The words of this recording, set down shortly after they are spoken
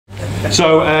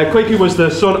So Kweku was the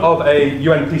son of a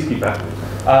UN peacekeeper.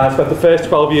 Spent the first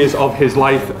 12 years of his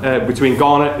life between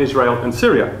Ghana, Israel and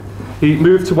Syria. He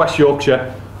moved to West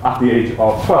Yorkshire at the age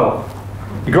of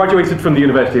 12. He graduated from the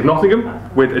University of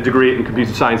Nottingham with a degree in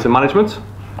computer science and management.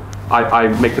 I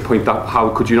make the point that how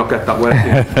could you not get that word?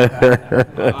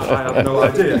 I have no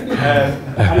idea.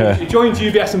 And he joined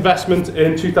UBS Investment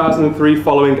in 2003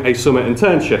 following a summer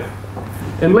internship.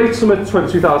 In late summer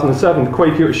 2007,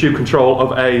 Kweku assumed control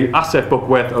of an asset book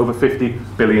worth over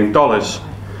 $50 billion.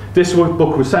 This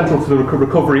book was central to the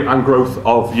recovery and growth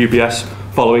of UBS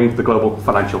following the global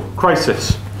financial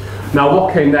crisis. Now,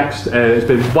 what came next has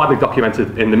been widely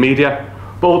documented in the media,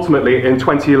 but ultimately in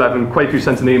 2011, Kweku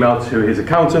sent an email to his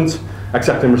accountant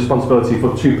accepting responsibility for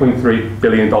 $2.3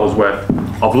 billion worth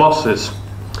of losses.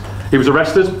 He was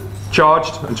arrested,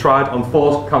 charged and tried on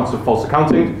 4 counts of false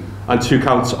accounting and 2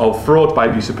 counts of fraud by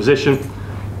abuse of position.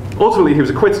 Ultimately, he was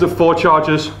acquitted of 4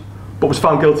 charges, but was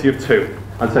found guilty of 2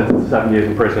 and sentenced to 7 years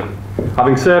in prison.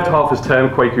 Having served half his term,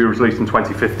 Kweku was released in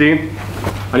 2015,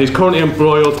 and he's currently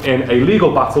embroiled in a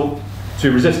legal battle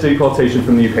to resist deportation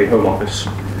from the UK Home Office,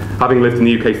 having lived in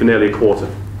the UK for nearly a quarter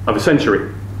of a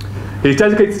century. He's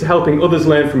dedicated to helping others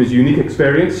learn from his unique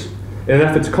experience in an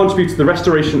effort to contribute to the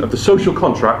restoration of the social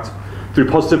contract through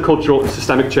positive cultural and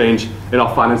systemic change in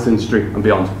our finance industry and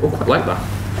beyond. Oh, quite like that.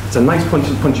 It's a nice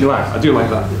punchy line. I do like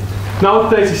that. Now at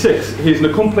 36, he's an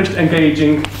accomplished,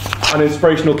 engaging and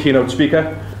inspirational keynote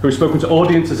speaker who has spoken to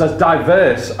audiences as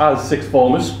diverse as sixth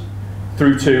formers,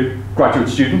 through to graduate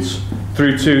students,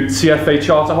 through to CFA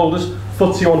charter holders,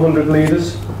 FTSE 100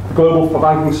 leaders, Global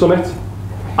Banking Summit,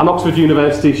 and Oxford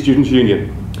University Students'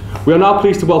 Union. We are now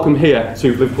pleased to welcome here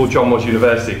to Liverpool John Moores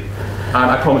University,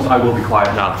 and I promise I will be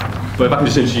quiet now. But if I can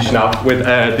just introduce you now with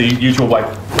the usual way.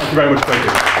 Thank you very much,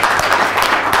 Kweku.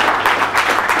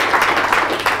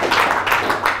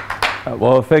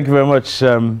 Well, thank you very much,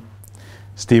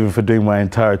 Stephen, for doing my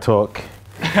entire talk.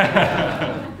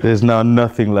 There's now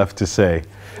nothing left to say.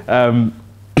 Well,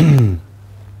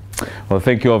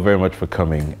 thank you all very much for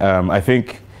coming. I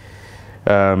think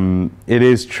it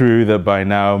is true that by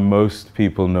now most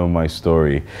people know my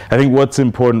story. I think what's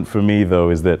important for me, though,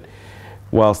 is that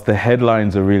whilst the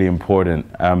headlines are really important,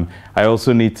 I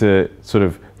also need to sort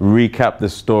of recap the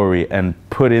story and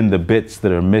put in the bits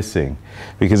that are missing,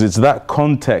 because it's that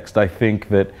context, I think,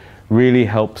 that really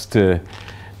helps to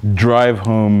drive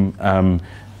home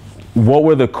what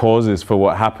were the causes for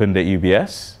what happened at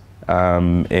UBS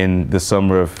in the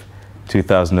summer of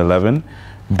 2011,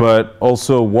 but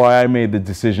also why I made the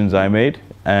decisions I made,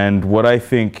 and what I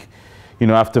think, you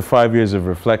know, after 5 years of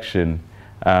reflection,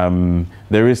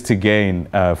 there is to gain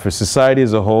for society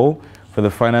as a whole, for the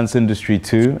finance industry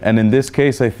too. And in this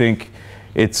case, I think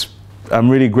I'm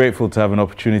really grateful to have an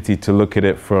opportunity to look at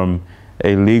it from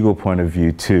a legal point of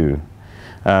view too.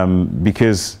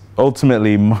 Because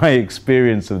ultimately my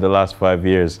experience of the last 5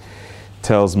 years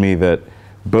tells me that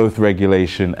both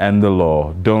regulation and the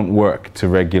law don't work to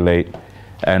regulate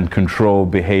and control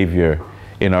behavior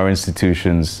in our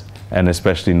institutions, and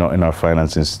especially not in our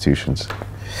finance institutions.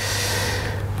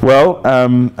 Well,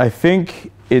 I think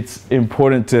it's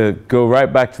important to go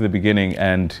right back to the beginning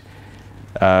and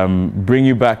bring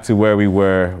you back to where we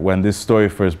were when this story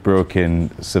first broke in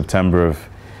September of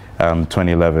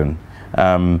 2011.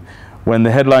 When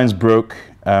the headlines broke,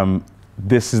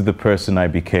 this is the person I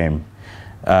became.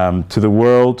 To the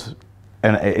world,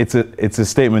 and it's a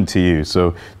statement to you.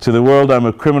 So, to the world, I'm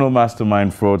a criminal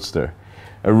mastermind fraudster,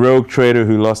 a rogue trader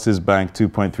who lost his bank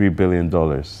 $2.3 billion.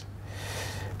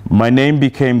 My name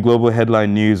became global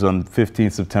headline news on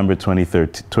 15 September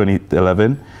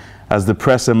 2011 as the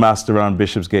press amassed around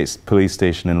Bishopsgate police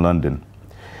station in London.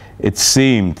 It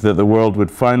seemed that the world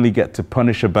would finally get to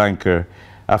punish a banker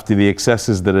after the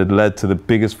excesses that had led to the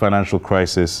biggest financial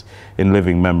crisis in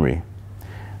living memory.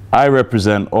 I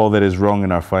represent all that is wrong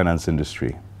in our finance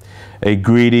industry. A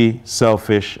greedy,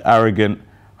 selfish, arrogant,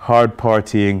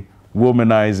 hard-partying,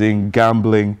 womanizing,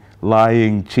 gambling,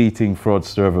 lying, cheating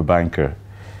fraudster of a banker.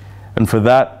 And for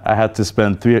that, I had to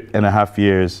spend 3.5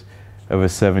 years of a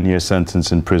 7-year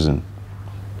sentence in prison.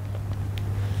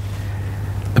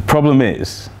 The problem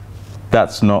is,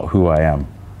 that's not who I am.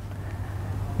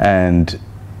 And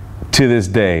to this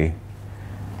day,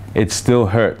 it still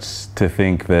hurts to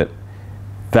think that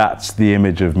that's the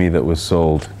image of me that was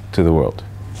sold to the world.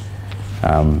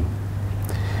 And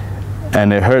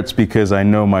it hurts because I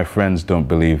know my friends don't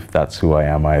believe that's who I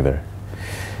am either.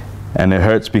 And it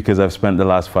hurts because I've spent the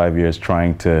last 5 years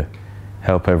trying to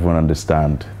help everyone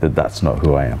understand that that's not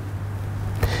who I am.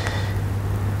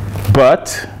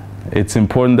 But it's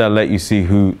important that I let you see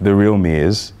who the real me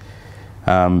is.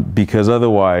 because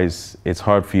otherwise it's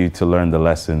hard for you to learn the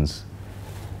lessons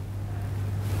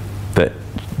that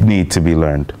need to be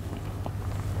learned.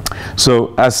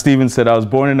 So, as Stephen said, I was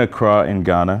born in Accra in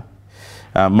Ghana.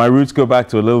 My roots go back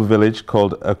to a little village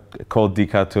called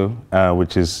Dikato,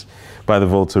 which is by the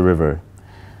Volta River.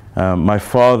 My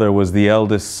father was the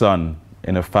eldest son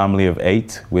in a family of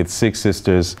 8 with 6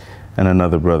 sisters and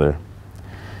another brother.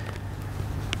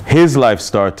 His life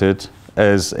started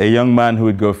as a young man who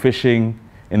would go fishing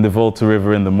in the Volta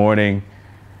River in the morning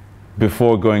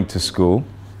before going to school.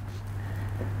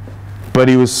 But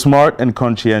he was smart and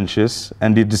conscientious,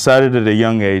 and he decided at a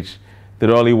young age that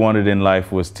all he wanted in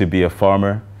life was to be a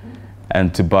farmer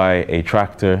and to buy a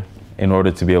tractor in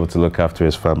order to be able to look after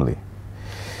his family.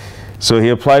 So he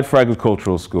applied for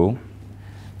agricultural school,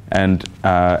 and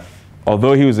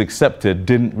although he was accepted,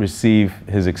 didn't receive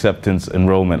his acceptance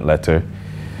enrollment letter.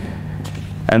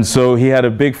 And so he had a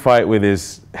big fight with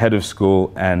his head of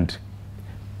school, and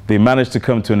they managed to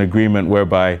come to an agreement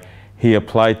whereby he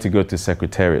applied to go to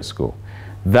secretariat school.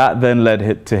 That then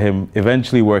led to him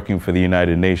eventually working for the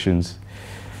United Nations.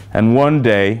 And one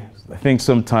day, I think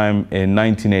sometime in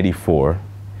 1984,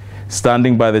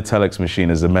 standing by the telex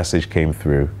machine as a message came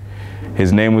through,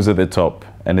 his name was at the top,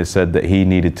 and it said that he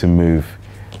needed to move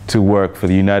to work for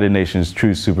the United Nations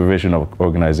Truth Supervision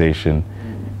Organization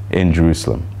in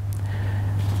Jerusalem.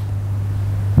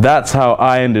 That's how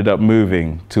I ended up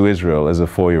moving to Israel as a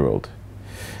 4-year-old.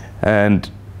 And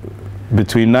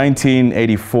between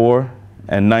 1984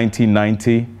 and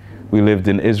 1990, we lived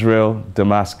in Israel,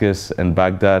 Damascus, and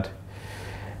Baghdad.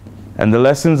 And the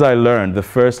lessons I learned, the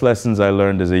first lessons I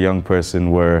learned as a young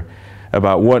person, were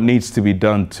about what needs to be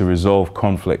done to resolve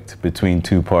conflict between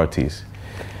 2 parties.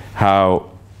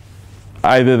 How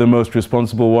either the most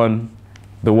responsible one,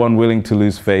 the one willing to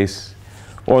lose face,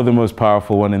 or the most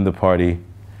powerful one in the party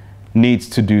needs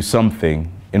to do something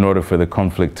in order for the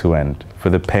conflict to end, for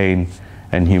the pain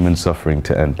and human suffering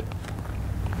to end.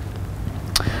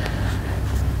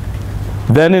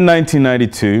 Then in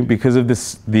 1992, because of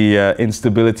the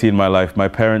instability in my life, my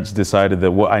parents decided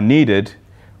that what I needed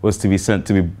was to be sent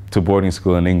to boarding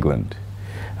school in England.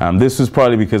 This was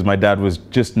partly because my dad was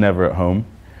just never at home,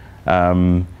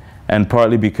 and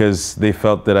partly because they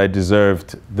felt that I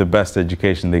deserved the best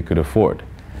education they could afford.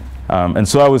 And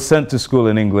so I was sent to school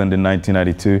in England in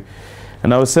 1992,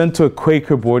 and I was sent to a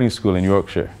Quaker boarding school in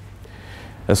Yorkshire,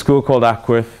 a school called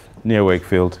Ackworth, near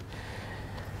Wakefield,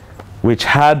 which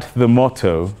had the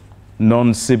motto,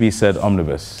 non sibi sed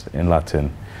omnibus in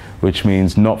Latin, which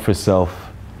means not for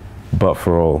self, but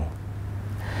for all.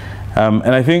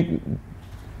 And I think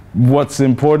what's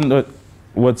important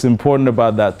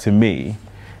about that to me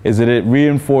is that it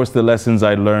reinforced the lessons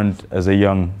I learned as a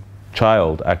young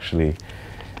child, actually.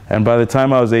 And by the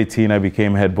time I was 18, I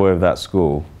became head boy of that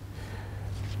school,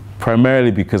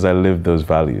 primarily because I lived those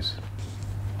values.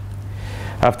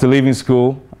 After leaving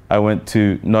school, I went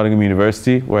to Nottingham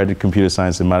University, where I did computer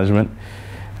science and management,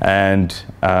 and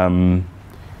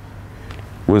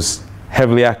was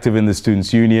heavily active in the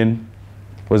Students' Union,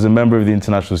 was a member of the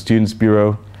International Students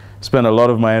Bureau, spent a lot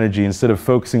of my energy, instead of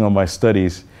focusing on my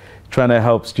studies, trying to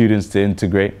help students to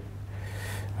integrate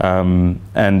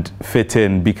and fit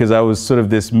in, because I was sort of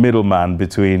this middleman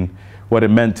between what it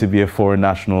meant to be a foreign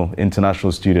national,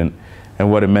 international student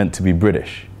and what it meant to be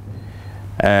British.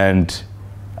 And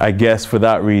I guess for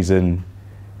that reason,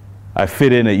 I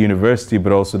fit in at university,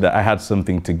 but also that I had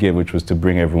something to give, which was to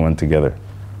bring everyone together.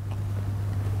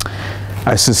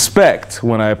 I suspect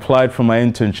when I applied for my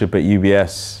internship at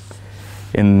UBS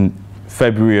in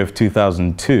February of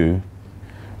 2002,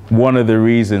 one of the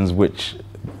reasons which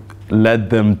led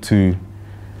them to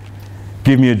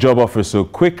give me a job offer so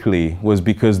quickly was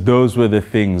because those were the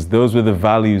things, those were the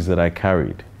values that I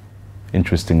carried,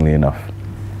 interestingly enough.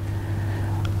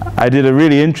 I did a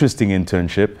really interesting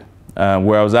internship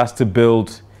where I was asked to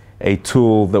build a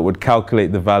tool that would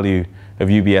calculate the value of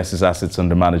UBS's assets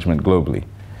under management globally.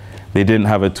 They didn't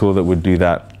have a tool that would do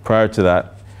that prior to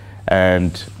that,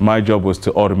 and my job was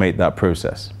to automate that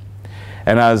process.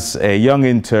 And as a young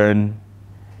intern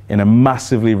in a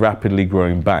massively rapidly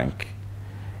growing bank,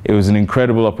 it was an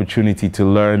incredible opportunity to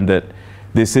learn that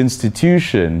this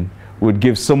institution would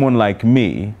give someone like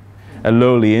me, a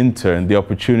lowly intern, the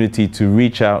opportunity to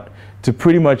reach out to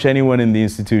pretty much anyone in the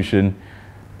institution,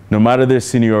 no matter their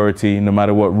seniority, no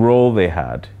matter what role they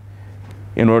had,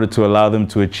 in order to allow them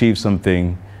to achieve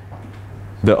something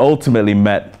that ultimately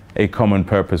met a common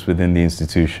purpose within the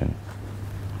institution.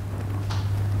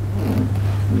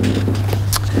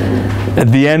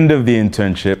 At the end of the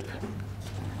internship,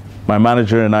 my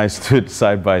manager and I stood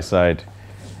side by side,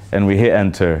 and we hit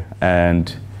enter,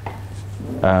 and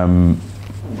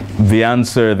the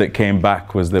answer that came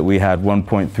back was that we had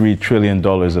 $1.3 trillion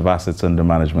of assets under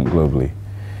management globally.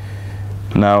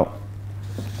 Now,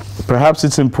 perhaps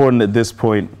it's important at this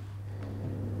point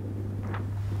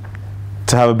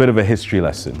to have a bit of a history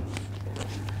lesson,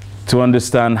 to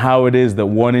understand how it is that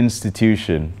one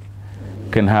institution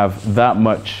can have that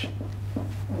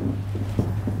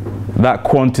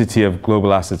quantity of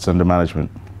global assets under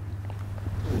management.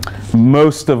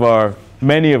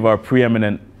 Many of our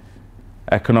preeminent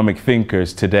economic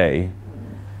thinkers today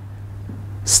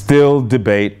still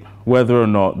debate whether or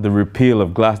not the repeal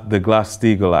of the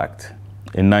Glass-Steagall Act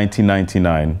in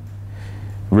 1999,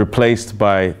 replaced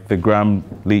by the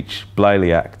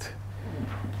Gramm-Leach-Bliley Act,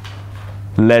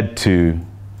 led to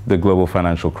the global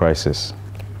financial crisis.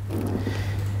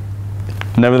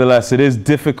 Nevertheless, it is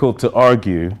difficult to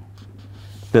argue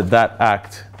that that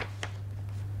act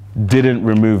didn't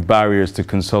remove barriers to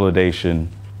consolidation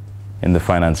in the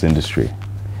finance industry.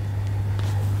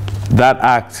 That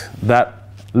act, that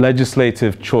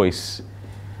legislative choice,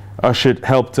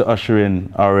 helped to usher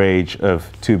in our age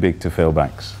of too big to fail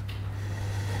banks.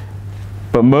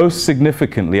 But most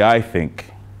significantly, I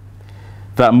think,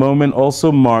 that moment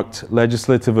also marked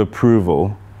legislative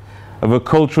approval of a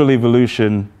cultural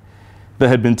evolution that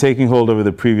had been taking hold over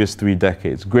the previous 3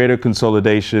 decades. Greater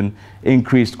consolidation,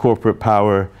 increased corporate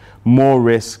power, more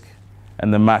risk,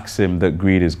 and the maxim that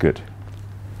greed is good.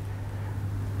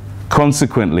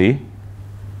 Consequently,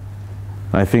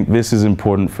 I think this is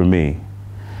important for me,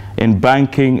 in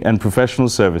banking and professional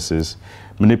services,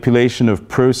 manipulation of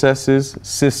processes,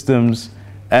 systems,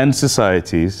 and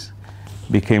societies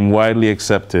became widely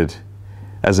accepted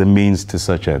as a means to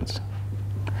such ends.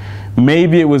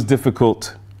 Maybe it was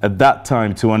difficult at that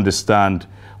time to understand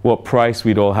what price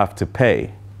we'd all have to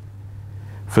pay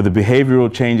for the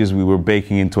behavioral changes we were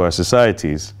baking into our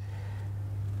societies.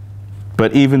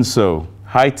 But even so,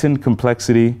 heightened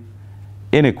complexity,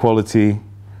 inequality,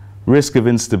 risk of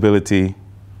instability,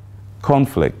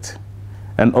 conflict,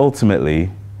 and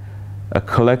ultimately a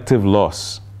collective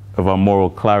loss of our moral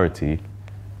clarity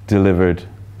delivered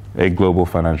a global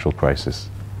financial crisis.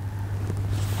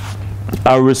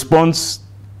 Our response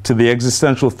to the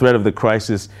existential threat of the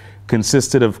crisis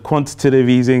consisted of quantitative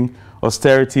easing,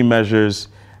 austerity measures,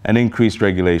 and increased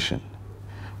regulation.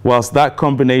 Whilst that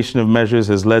combination of measures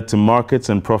has led to markets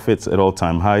and profits at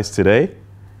all-time highs today,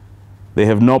 they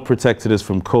have not protected us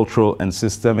from cultural and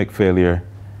systemic failure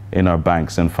in our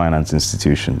banks and finance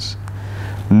institutions,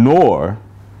 nor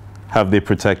have they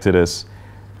protected us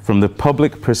from the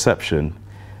public perception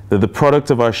that the product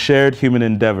of our shared human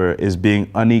endeavor is being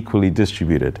unequally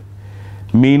distributed.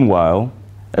 Meanwhile,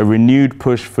 a renewed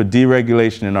push for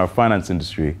deregulation in our finance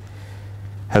industry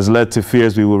has led to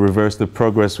fears we will reverse the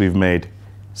progress we've made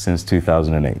since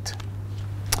 2008.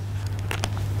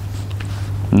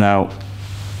 Now,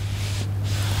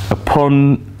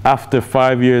 after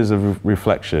 5 years of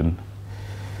reflection,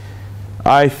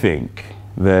 I think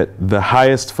that the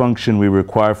highest function we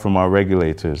require from our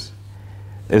regulators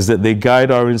is that they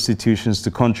guide our institutions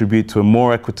to contribute to a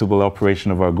more equitable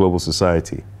operation of our global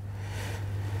society.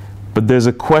 But there's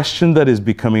a question that is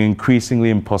becoming increasingly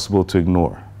impossible to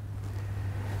ignore.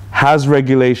 Has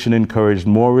regulation encouraged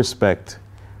more respect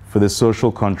for the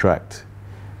social contract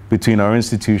between our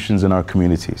institutions and our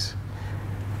communities?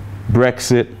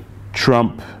 Brexit,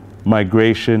 Trump,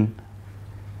 migration,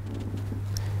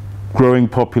 growing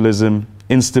populism,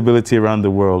 instability around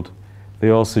the world, they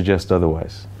all suggest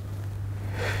otherwise.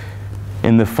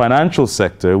 In the financial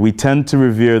sector, we tend to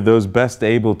revere those best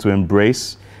able to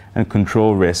embrace and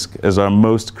control risk as our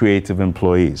most creative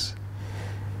employees.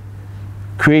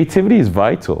 Creativity is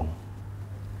vital,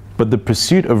 but the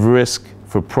pursuit of risk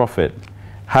for profit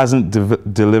hasn't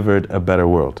delivered a better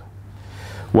world.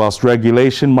 Whilst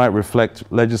regulation might reflect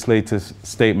legislative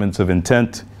statements of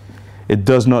intent, it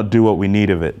does not do what we need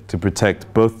of it to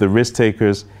protect both the risk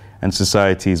takers and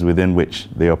societies within which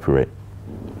they operate.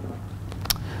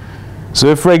 So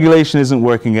if regulation isn't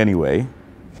working anyway,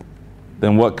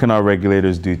 then what can our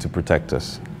regulators do to protect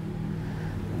us?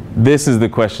 This is the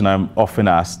question I'm often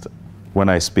asked when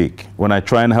I speak, when I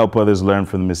try and help others learn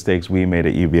from the mistakes we made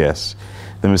at UBS,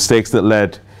 the mistakes that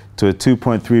led to a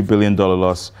 $2.3 billion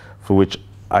loss for which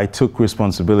I took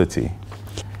responsibility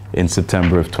in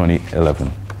September of 2011.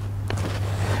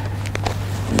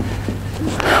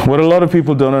 What a lot of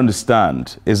people don't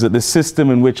understand is that the system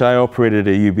in which I operated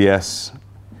at UBS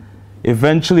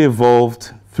eventually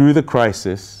evolved through the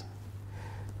crisis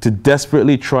to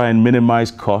desperately try and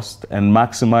minimize cost and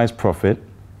maximize profit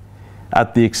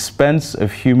at the expense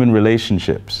of human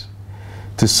relationships,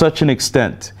 to such an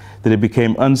extent that it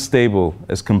became unstable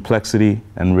as complexity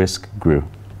and risk grew.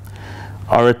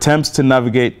 Our attempts to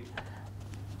navigate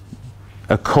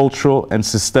a cultural and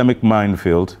systemic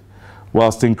minefield,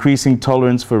 whilst increasing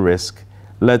tolerance for risk,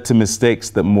 led to mistakes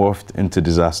that morphed into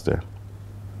disaster.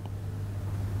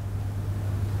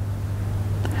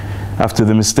 After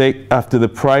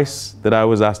the price that I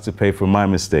was asked to pay for my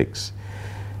mistakes,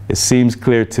 it seems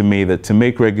clear to me that to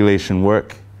make regulation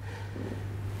work,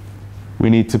 we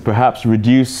need to perhaps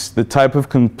reduce the type of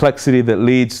complexity that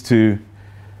leads to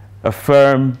a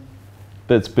firm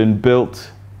that's been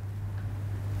built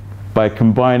by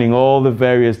combining all the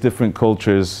various different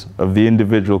cultures of the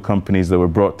individual companies that were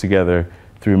brought together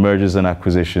through mergers and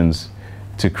acquisitions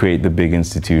to create the big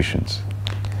institutions.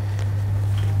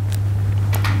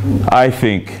 I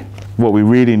think what we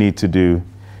really need to do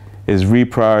is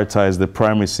reprioritize the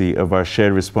primacy of our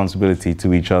shared responsibility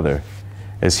to each other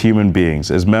as human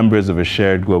beings, as members of a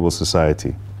shared global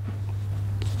society.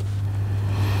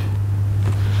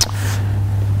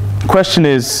 The question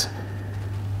is,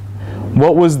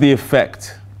 what was the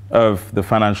effect of the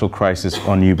financial crisis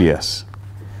on UBS?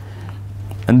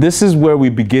 And this is where we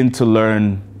begin to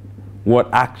learn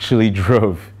what actually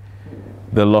drove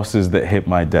the losses that hit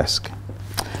my desk.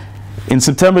 In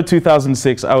September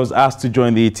 2006, I was asked to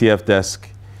join the ETF desk.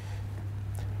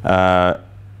 And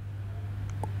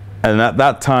at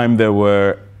that time, there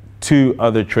were 2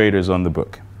 other traders on the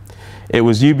book. It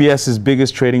was UBS's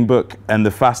biggest trading book and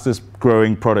the fastest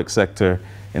growing product sector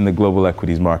in the global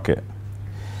equities market.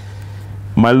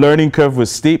 My learning curve was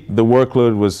steep. The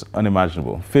workload was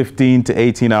unimaginable. 15 to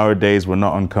 18-hour days were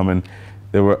not uncommon.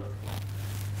 There were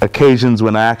occasions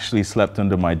when I actually slept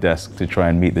under my desk to try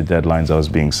and meet the deadlines I was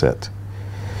being set.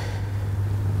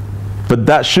 But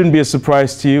that shouldn't be a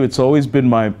surprise to you. It's always been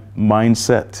my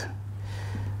mindset.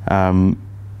 I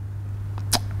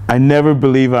never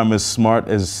believe I'm as smart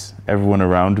as everyone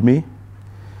around me.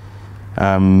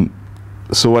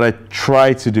 So what I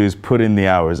try to do is put in the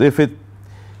hours. If it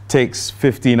takes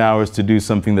 15 hours to do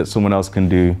something that someone else can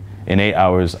do in 8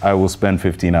 hours, I will spend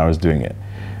 15 hours doing it.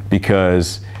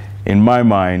 Because in my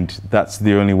mind, that's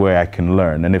the only way I can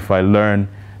learn. And if I learn,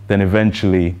 then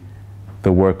eventually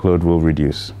the workload will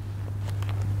reduce.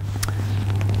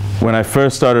 When I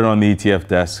first started on the ETF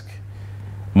desk,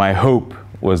 my hope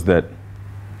was that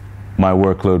my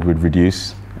workload would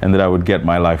reduce and that I would get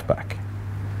my life back.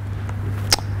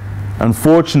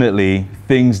 Unfortunately,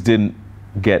 things didn't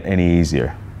get any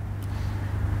easier.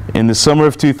 In the summer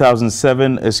of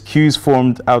 2007, as queues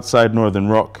formed outside Northern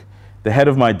Rock, the head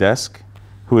of my desk,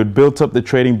 who had built up the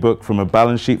trading book from a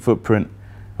balance sheet footprint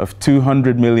of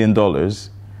 $200 million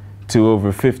to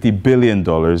over $50 billion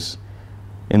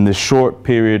in the short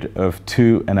period of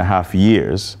 2.5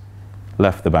 years,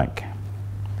 left the bank.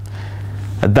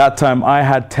 At that time, I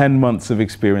had 10 months of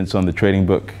experience on the trading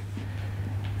book,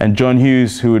 and John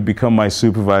Hughes, who would become my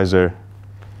supervisor,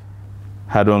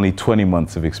 had only 20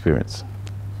 months of experience.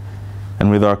 And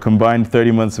with our combined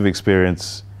 30 months of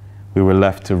experience, we were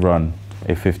left to run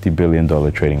a $50 billion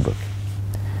trading book.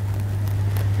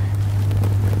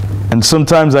 And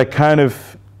sometimes I kind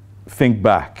of think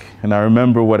back, and I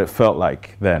remember what it felt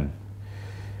like then.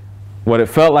 What it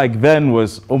felt like then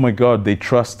was, oh my God, they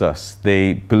trust us,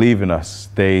 they believe in us,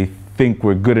 they think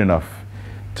we're good enough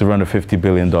to run a $50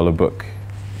 billion book.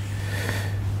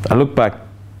 I look back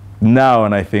now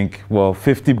and I think, well,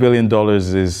 $50 billion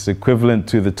is equivalent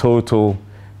to the total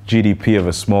GDP of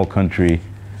a small country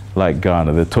like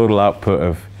Ghana, the total output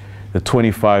of the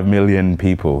 25 million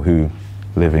people who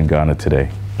live in Ghana today.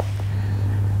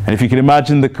 And if you can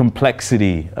imagine the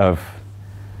complexity of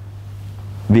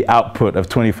the output of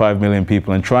 25 million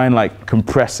people and try and like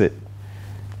compress it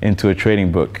into a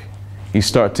trading book, you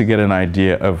start to get an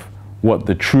idea of what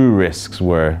the true risks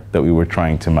were that we were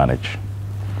trying to manage.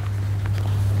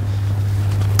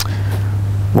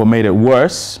 What made it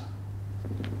worse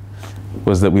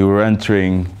was that we were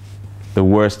entering the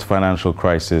worst financial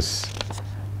crisis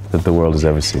that the world has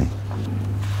ever seen.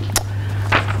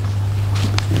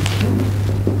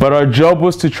 But our job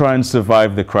was to try and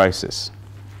survive the crisis.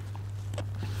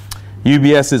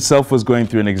 UBS itself was going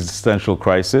through an existential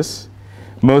crisis.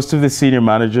 Most of the senior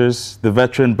managers, the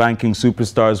veteran banking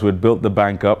superstars who had built the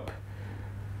bank up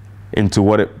into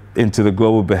the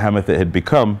global behemoth it had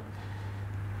become,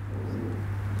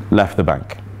 left the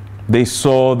bank. They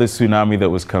saw the tsunami that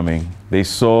was coming. They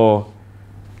saw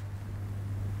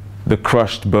the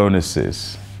crushed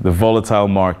bonuses, the volatile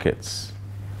markets,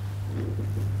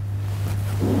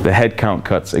 the headcount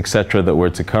cuts, etc., that were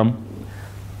to come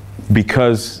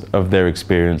because of their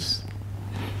experience.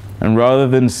 And rather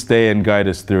than stay and guide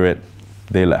us through it,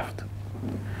 they left.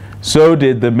 So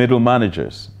did the middle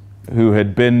managers who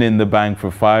had been in the bank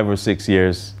for 5 or 6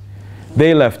 years.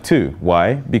 They left too.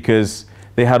 Why? Because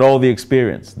they had all the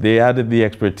experience. They added the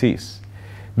expertise.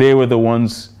 They were the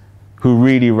ones who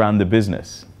really ran the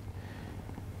business.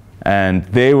 And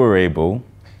they were able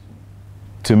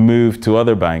to move to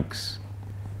other banks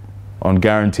on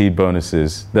guaranteed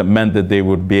bonuses that meant that they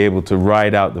would be able to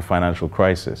ride out the financial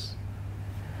crisis.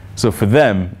 So for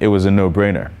them, it was a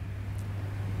no-brainer.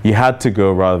 You had to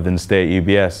go rather than stay at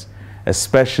UBS,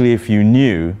 especially if you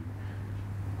knew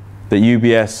that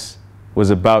UBS was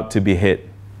about to be hit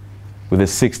with a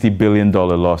 $60 billion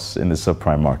loss in the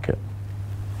subprime market.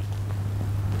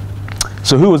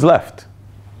 So who was left?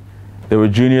 There were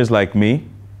juniors like me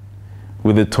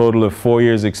with a total of 4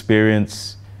 years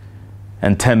experience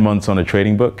and 10 months on a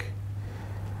trading book.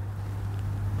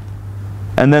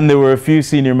 And then there were a few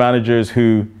senior managers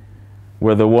who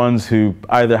were the ones who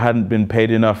either hadn't been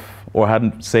paid enough or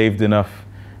hadn't saved enough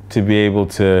to be able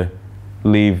to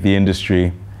leave the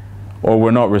industry, or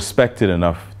were not respected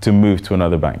enough to move to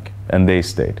another bank, and they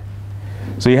stayed.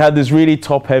 So you had this really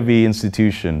top-heavy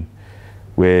institution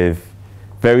with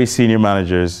very senior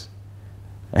managers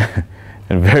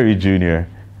and very junior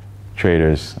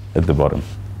traders at the bottom.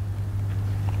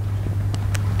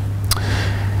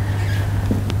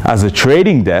 As a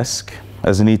trading desk,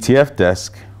 as an ETF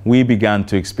desk, we began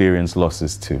to experience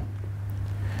losses too.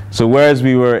 So whereas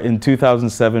we were in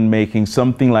 2007 making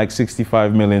something like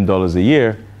 $65 million a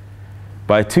year,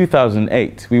 by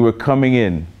 2008, we were coming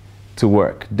in to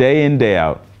work day in, day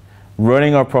out,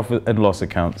 running our profit and loss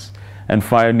accounts, and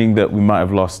finding that we might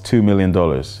have lost $2 million,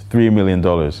 $3 million,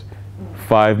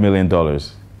 $5 million.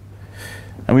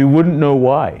 And we wouldn't know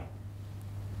why.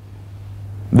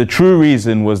 The true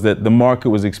reason was that the market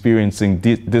was experiencing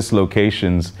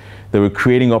dislocations that were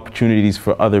creating opportunities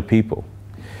for other people.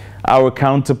 Our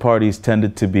counterparties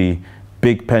tended to be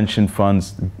big pension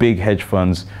funds, big hedge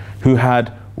funds, who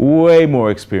had way more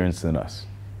experience than us.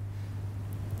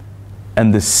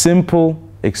 And the simple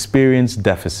experience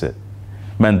deficit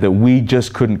meant that we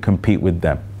just couldn't compete with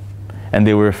them. And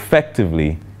they were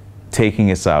effectively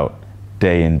taking us out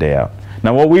day in, day out.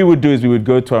 Now what we would do is we would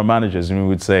go to our managers and we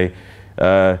would say,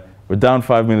 we're down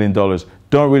 $5 million,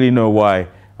 don't really know why,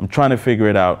 I'm trying to figure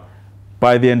it out.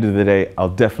 By the end of the day, I'll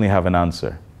definitely have an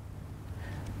answer.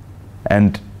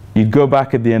 And you'd go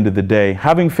back at the end of the day,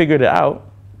 having figured it out,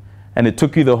 and it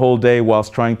took you the whole day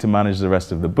whilst trying to manage the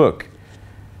rest of the book.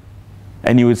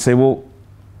 And you would say, well,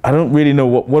 I don't really know,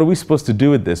 what are we supposed to do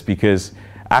with this? Because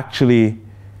actually,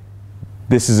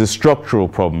 this is a structural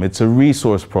problem. It's a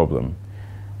resource problem.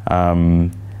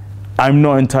 I'm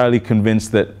not entirely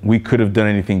convinced that we could have done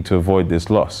anything to avoid this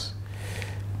loss.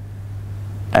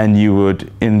 And you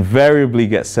would invariably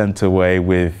get sent away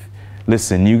with,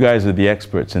 listen, you guys are the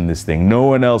experts in this thing. No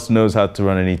one else knows how to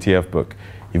run an ETF book.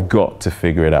 You've got to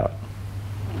figure it out.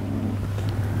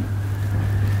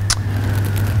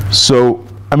 So,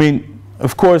 I mean,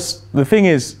 of course, the thing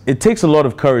is, it takes a lot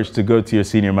of courage to go to your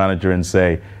senior manager and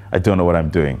say, I don't know what I'm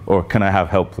doing, or can I have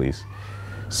help, please?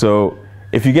 So,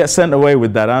 if you get sent away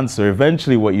with that answer,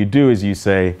 eventually what you do is you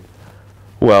say,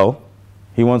 well,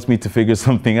 he wants me to figure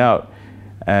something out,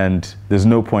 and there's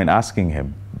no point asking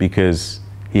him because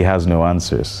he has no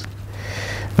answers.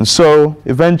 And so,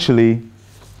 eventually,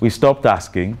 we stopped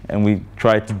asking and we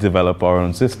tried to develop our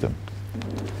own system,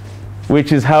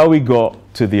 which is how we got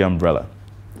to the umbrella.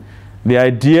 The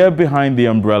idea behind the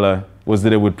umbrella was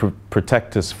that it would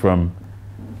protect us from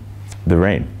the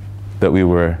rain that we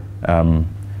were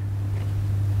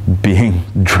being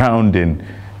drowned in,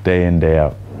 day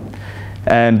out.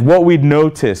 And what we'd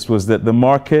noticed was that the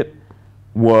market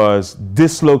was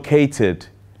dislocated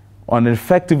on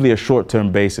effectively a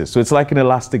short-term basis. So it's like an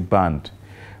elastic band.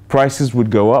 Prices would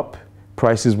go up,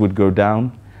 prices would go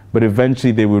down, but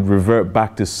eventually they would revert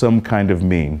back to some kind of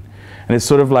mean. And it's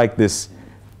sort of like this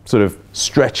sort of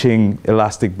stretching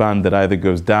elastic band that either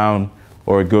goes down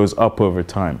or it goes up over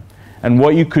time. And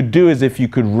what you could do is if you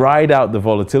could ride out the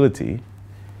volatility,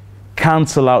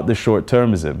 cancel out the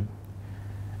short-termism,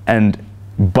 and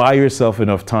buy yourself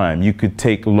enough time, you could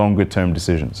take longer-term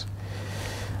decisions.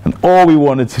 And all we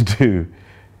wanted to do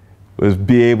was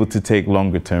be able to take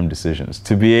longer-term decisions,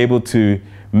 to be able to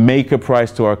make a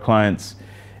price to our clients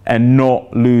and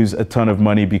not lose a ton of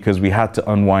money because we had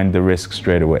to unwind the risk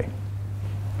straight away.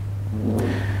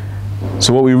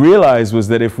 So what we realized was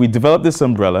that if we developed this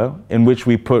umbrella in which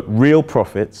we put real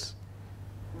profits,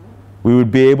 we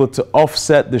would be able to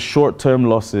offset the short-term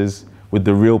losses with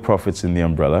the real profits in the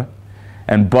umbrella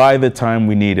and buy the time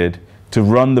we needed to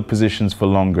run the positions for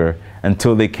longer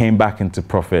until they came back into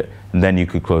profit, and then you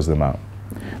could close them out.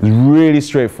 It's really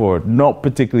straightforward, not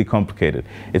particularly complicated.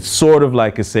 It's sort of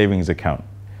like a savings account.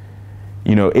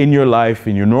 you know, in your life,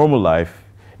 in your normal life,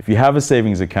 if you have a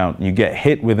savings account and you get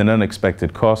hit with an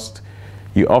unexpected cost,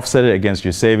 you offset it against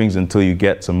your savings until you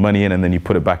get some money in, and then you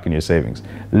put it back in your savings.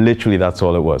 Literally, that's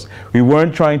all it was. We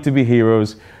weren't trying to be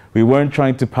heroes. We weren't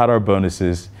trying to pad our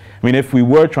bonuses. I mean, if we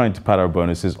were trying to pad our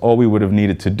bonuses, all we would have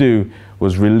needed to do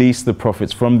was release the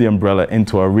profits from the umbrella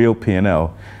into our real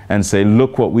P&L and say,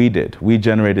 look what we did. We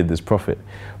generated this profit.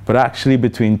 But actually,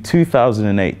 between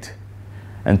 2008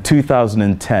 and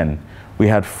 2010, we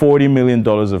had $40 million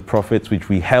of profits, which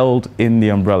we held in the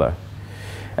umbrella.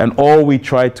 And all we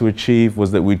tried to achieve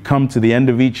was that we'd come to the end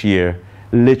of each year,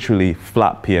 literally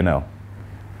flat P&L,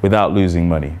 without losing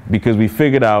money. Because we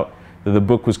figured out that the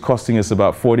book was costing us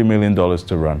about $40 million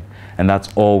to run. And that's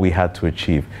all we had to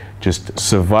achieve. Just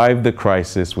survive the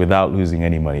crisis without losing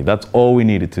any money. That's all we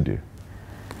needed to do.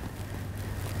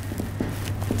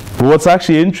 But what's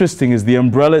actually interesting is the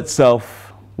umbrella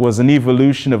itself was an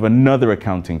evolution of another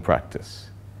accounting practice,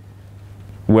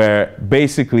 where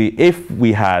basically if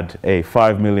we had a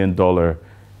 $5 million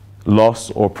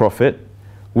loss or profit,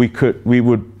 we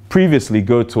would previously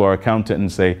go to our accountant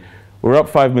and say, we're up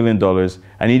 $5 million,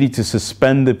 I need you to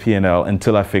suspend the P&L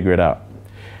until I figure it out.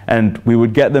 And we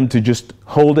would get them to just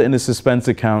hold it in a suspense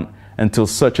account until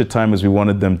such a time as we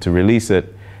wanted them to release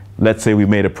it. Let's say we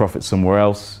made a profit somewhere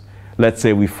else. Let's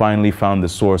say we finally found the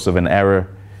source of an error,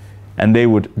 and they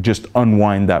would just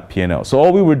unwind that P&L. So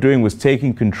all we were doing was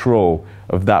taking control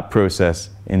of that process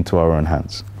into our own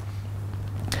hands.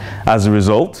 As a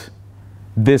result,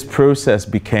 this process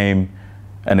became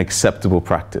an acceptable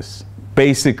practice.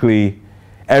 Basically,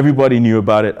 everybody knew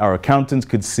about it. Our accountants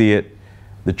could see it,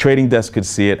 the trading desk could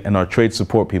see it, and our trade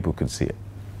support people could see it,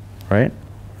 right?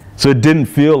 So it didn't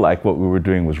feel like what we were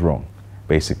doing was wrong,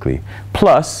 basically.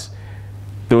 Plus,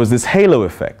 there was this halo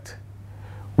effect.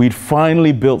 We'd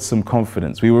finally built some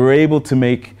confidence. We were able to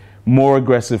make more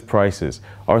aggressive prices.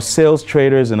 Our sales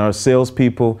traders and our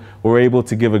salespeople were able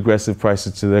to give aggressive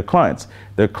prices to their clients.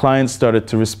 Their clients started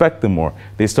to respect them more.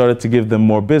 They started to give them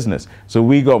more business. So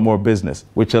we got more business,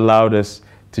 which allowed us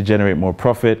to generate more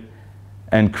profit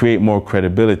and create more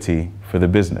credibility for the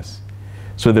business.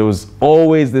 So there was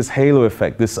always this halo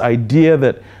effect, this idea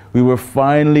that we were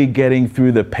finally getting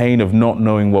through the pain of not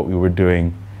knowing what we were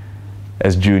doing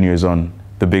as juniors on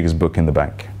the biggest book in the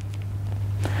bank.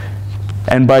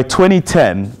 And by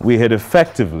 2010, we had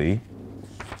effectively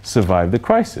survived the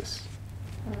crisis,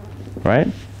 right?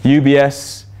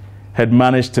 UBS had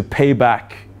managed to pay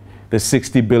back the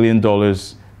 $60 billion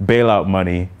bailout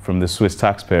money from the Swiss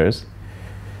taxpayers.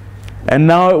 And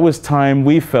now it was time,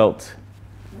 we felt,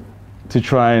 to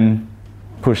try and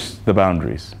push the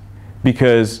boundaries,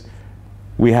 because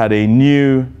we had a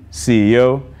new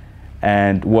CEO,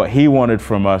 and what he wanted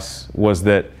from us was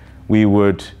that we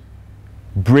would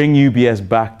bring UBS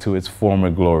back to its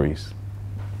former glories.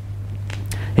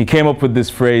 He came up with this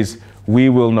phrase, "We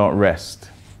will not rest."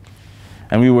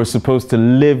 And we were supposed to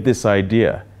live this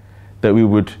idea that we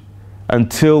would,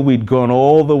 until we'd gone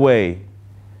all the way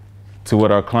to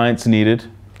what our clients needed,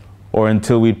 or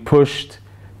until we'd pushed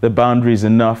the boundaries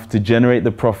enough to generate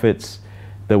the profits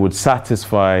that would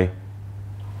satisfy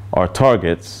our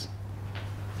targets,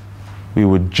 we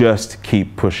would just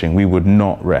keep pushing. We would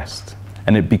not rest.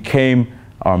 And it became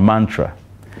our mantra.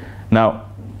 Now,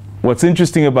 what's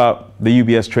interesting about the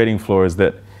UBS trading floor is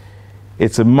that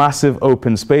it's a massive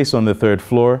open space on the third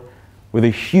floor with a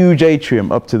huge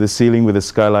atrium up to the ceiling with a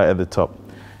skylight at the top.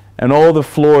 And all the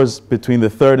floors between the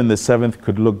third and the seventh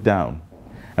could look down.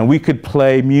 And we could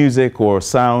play music or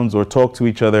sounds or talk to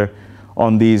each other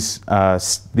on these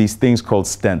things called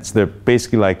stents. They're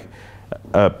basically like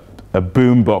a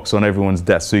boom box on everyone's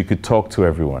desk, so you could talk to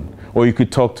everyone, or you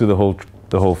could talk to the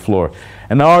whole floor.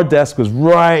 And our desk was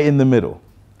right in the middle.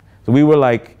 So we were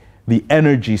like the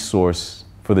energy source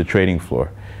for the trading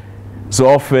floor. So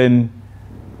often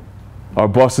our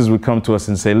bosses would come to us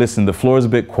and say, listen, the floor is a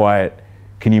bit quiet.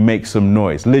 Can you make some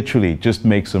noise? Literally, just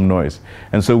make some noise.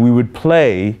 And so we would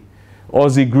play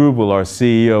Ozzie Grubel, our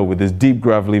CEO, with his deep,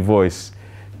 gravelly voice,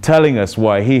 telling us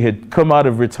why he had come out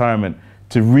of retirement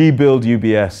to rebuild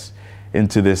UBS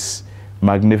into this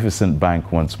magnificent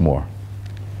bank once more.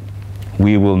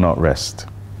 We will not rest.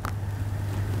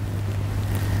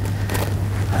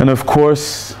 And of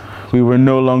course, we were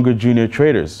no longer junior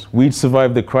traders. We'd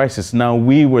survived the crisis. Now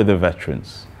we were the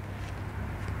veterans.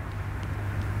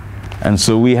 And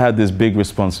so we had this big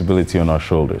responsibility on our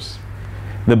shoulders.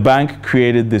 The bank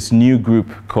created this new group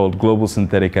called Global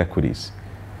Synthetic Equities,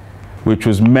 which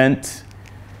was meant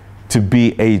to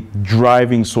be a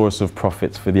driving source of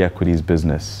profits for the equities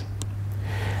business.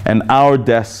 And our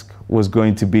desk was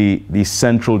going to be the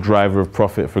central driver of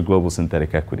profit for Global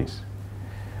Synthetic Equities.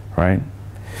 right?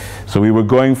 So we were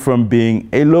going from being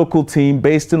a local team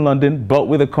based in London, but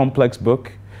with a complex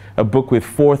book, a book with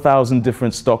 4,000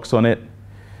 different stocks on it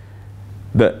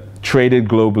that traded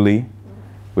globally,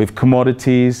 with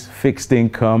commodities, fixed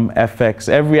income, FX,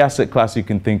 every asset class you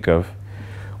can think of,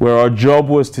 where our job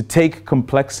was to take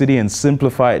complexity and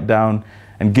simplify it down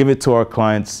and give it to our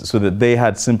clients so that they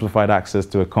had simplified access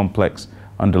to a complex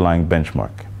underlying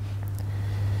benchmark.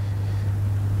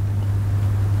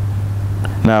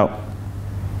 Now,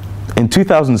 in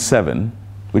 2007,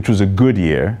 which was a good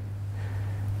year,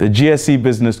 the GSE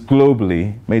business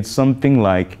globally made something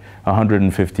like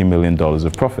 $150 million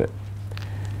of profit.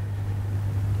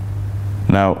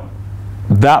 Now,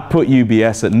 that put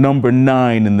UBS at number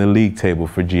 9 in the league table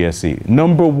for GSE.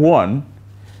 Number 1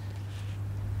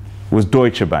 was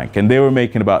Deutsche Bank, and they were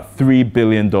making about $3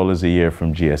 billion a year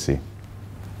from GSE.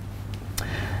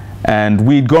 And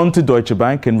we'd gone to Deutsche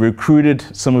Bank and recruited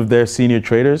some of their senior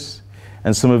traders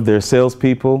and some of their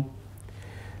salespeople,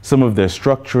 some of their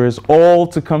structurers, all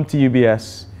to come to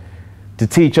UBS to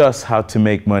teach us how to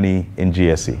make money in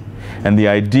GSE. And the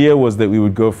idea was that we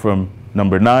would go from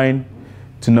number 9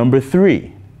 to number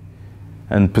 3.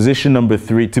 And position number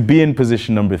 3, to be in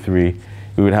position number 3,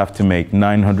 we would have to make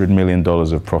 $900 million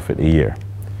of profit a year.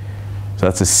 So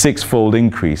that's a 6-fold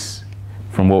increase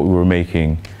from what we were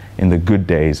making in the good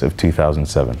days of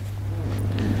 2007.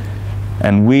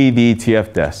 And we, the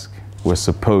ETF desk, were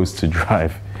supposed to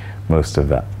drive most of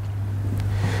that.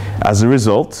 As a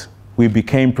result, we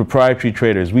became proprietary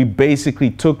traders. We basically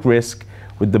took risk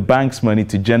with the bank's money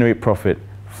to generate profit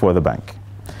for the bank.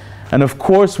 And of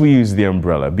course we used the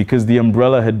umbrella, because the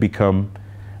umbrella had become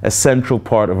a central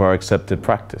part of our accepted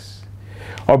practice.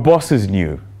 Our bosses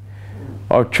knew,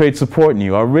 our trade support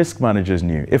knew, our risk managers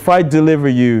knew. If I deliver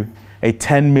you a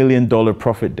 $10 million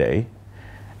profit day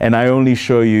and I only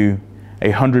show you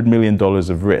 $100 million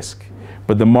of risk,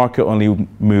 but the market only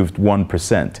moved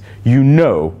 1%, you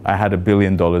know I had $1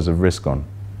 billion of risk on.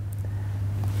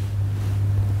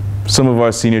 Some of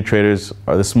our senior traders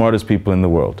are the smartest people in the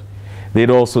world. They'd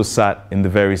also sat in the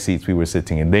very seats we were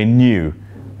sitting in. They knew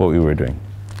what we were doing.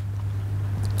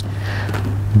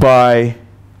 By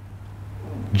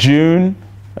June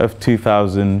of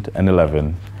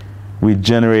 2011, we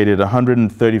generated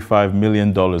 $135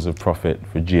 million of profit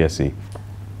for GSE.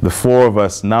 The 4 of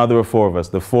us, now there were 4 of us,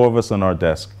 the 4 of us on our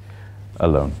desk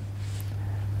alone.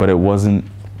 But it wasn't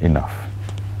enough.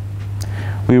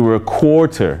 We were a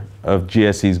quarter of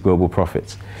GSE's global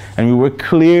profits, and we were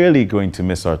clearly going to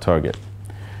miss our target.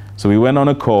 So we went on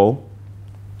a call,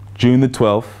 June the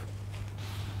 12th,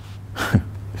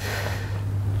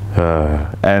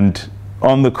 and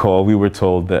on the call we were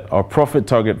told that our profit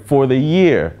target for the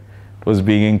year was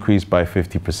being increased by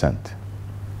 50%.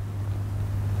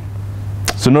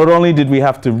 So not only did we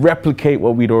have to replicate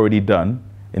what we'd already done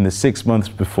in the 6 months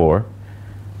before,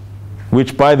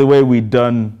 which by the way we'd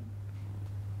done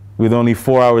with only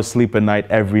 4 hours sleep a night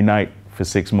every night for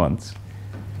 6 months,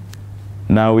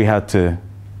 now we had to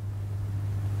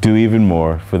do even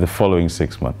more for the following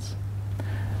 6 months.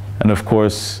 And of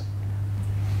course,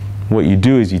 what you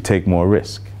do is you take more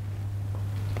risk.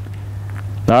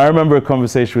 Now I remember a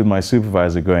conversation with my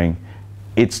supervisor going,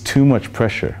 it's too much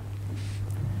pressure,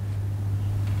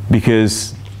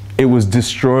 because it was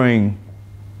destroying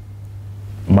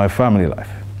my family life.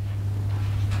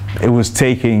 It was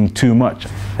taking too much.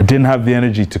 I didn't have the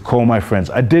energy to call my friends.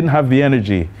 I didn't have the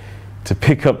energy to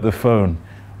pick up the phone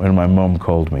when my mom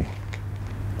called me.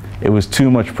 It was too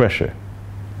much pressure.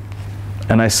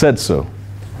 And I said so.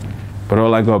 But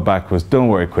all I got back was, don't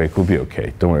worry, Kweku, we'll be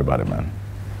okay. Don't worry about it, man.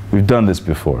 We've done this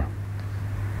before.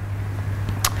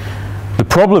 The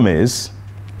problem is,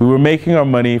 we were making our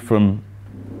money from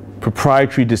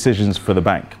proprietary decisions for the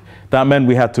bank. That meant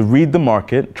we had to read the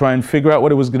market, try and figure out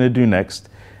what it was going to do next,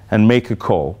 and make a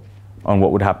call on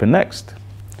what would happen next.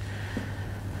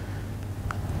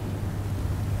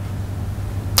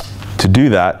 To do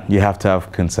that, you have to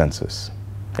have consensus.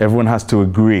 Everyone has to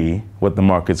agree what the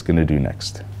market's going to do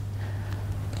next.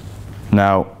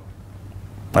 Now,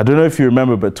 I don't know if you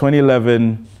remember, but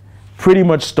 2011 pretty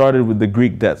much started with the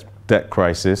Greek debt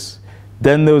crisis.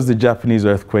 Then there was the Japanese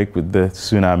earthquake with the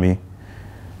tsunami.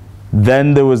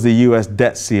 Then there was the US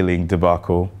debt ceiling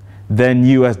debacle. Then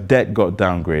US debt got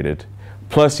downgraded.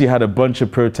 Plus you had a bunch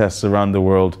of protests around the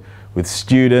world with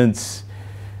students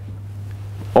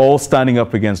all standing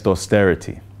up against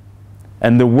austerity.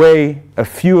 And the way a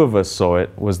few of us saw it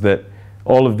was that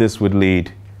all of this would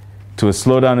lead to a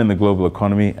slowdown in the global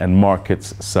economy and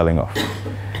markets selling off.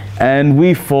 And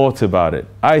we fought about it.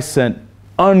 I sent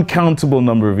uncountable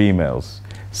number of emails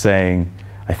saying,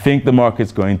 I think the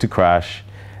market's going to crash,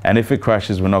 And if it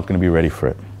crashes, we're not going to be ready for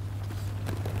it.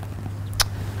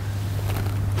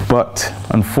 But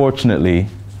unfortunately,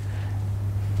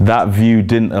 that view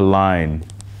didn't align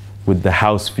with the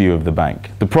house view of the bank.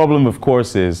 The problem, of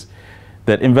course, is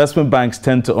that investment banks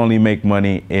tend to only make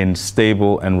money in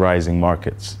stable and rising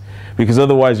markets, because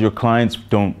otherwise your clients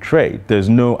don't trade. There's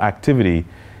no activity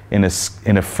in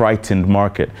a frightened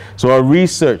market. So our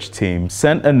research team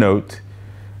sent a note,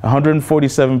 a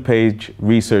 147-page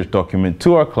research document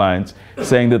to our clients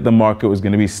saying that the market was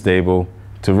going to be stable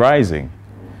to rising.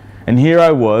 And here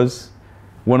I was,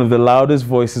 one of the loudest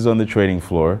voices on the trading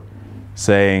floor,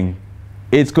 saying,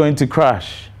 it's going to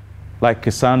crash like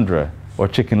Cassandra or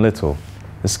Chicken Little.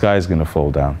 The sky's going to fall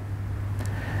down.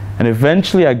 And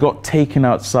eventually I got taken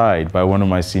outside by one of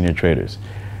my senior traders.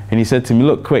 And he said to me,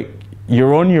 look, Kwek,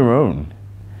 you're on your own.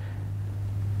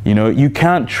 You know, you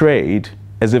can't trade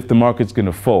as if the market's going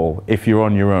to fall if you're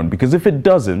on your own, because if it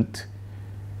doesn't,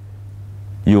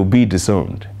 you'll be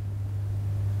disowned.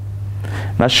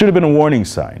 That should have been a warning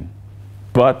sign,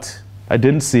 but I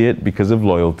didn't see it because of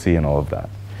loyalty and all of that.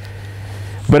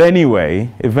 But anyway,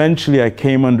 eventually I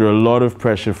came under a lot of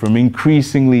pressure from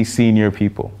increasingly senior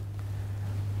people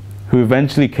who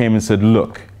eventually came and said,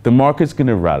 look, the market's going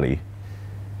to rally.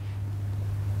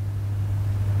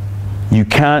 You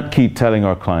can't keep telling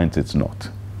our clients it's not.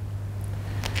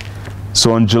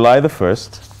 So on July the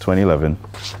 1st, 2011,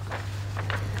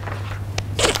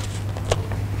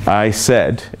 I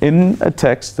said in a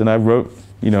text, and I wrote,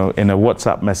 you know, in a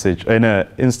WhatsApp message, in an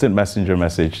instant messenger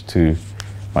message to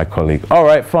my colleague, all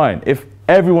right, fine. If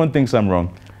everyone thinks I'm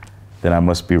wrong, then I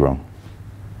must be wrong.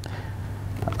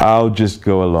 I'll just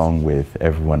go along with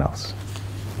everyone else.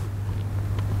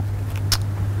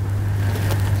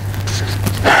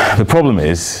 The problem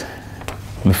is,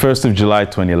 on the 1st of July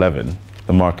 2011,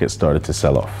 the market started to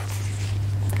sell off.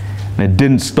 And it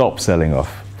didn't stop selling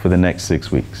off for the next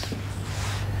 6 weeks.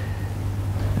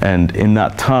 And in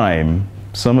that time,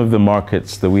 some of the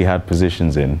markets that we had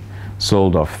positions in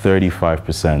sold off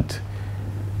 35%,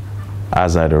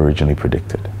 as I'd originally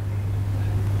predicted.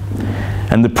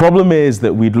 And the problem is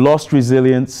that we'd lost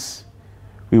resilience,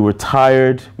 we were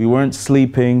tired, we weren't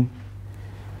sleeping,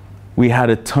 we had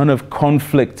a ton of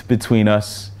conflict between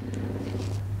us,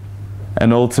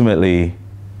 and ultimately,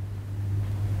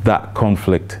 that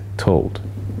conflict told.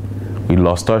 We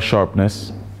lost our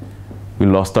sharpness, we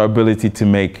lost our ability to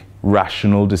make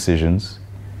rational decisions,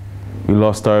 we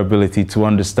lost our ability to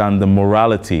understand the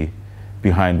morality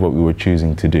behind what we were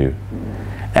choosing to do.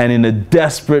 And in a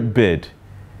desperate bid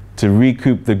to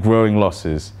recoup the growing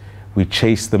losses, we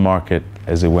chased the market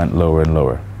as it went lower and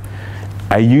lower.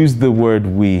 I used the word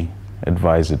we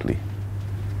advisedly.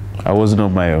 I wasn't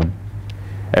on my own.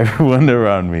 Everyone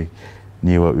around me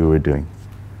knew what we were doing.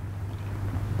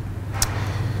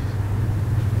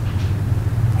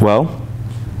 Well,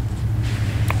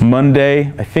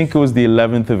 Monday, I think it was the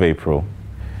 11th of April,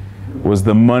 was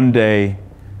the Monday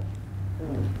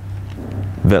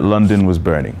that London was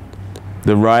burning.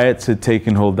 The riots had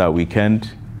taken hold that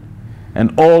weekend,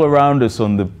 and all around us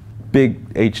on the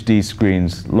big HD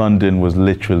screens, London was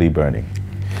literally burning.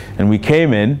 And we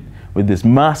came in with this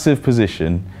massive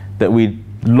position that we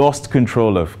lost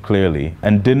control of clearly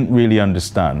and didn't really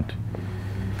understand.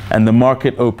 And the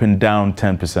market opened down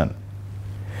 10%.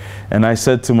 And I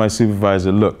said to my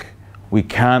supervisor, look, we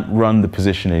can't run the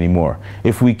position anymore.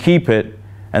 If we keep it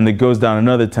and it goes down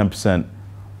another 10%,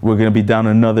 we're going to be down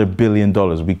another $1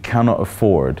 billion. We cannot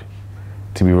afford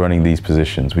to be running these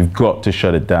positions. We've got to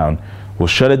shut it down. We'll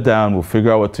shut it down. We'll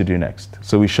figure out what to do next.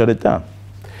 So we shut it down.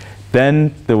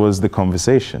 Then there was the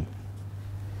conversation.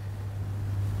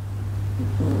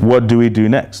 What do we do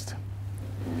next?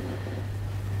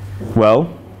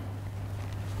 Well,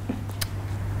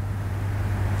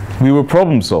 we were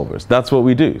problem solvers. That's what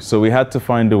we do. So we had to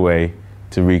find a way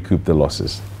to recoup the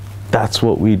losses. That's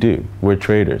what we do. We're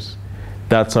traders.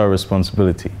 That's our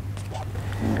responsibility.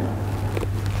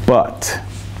 But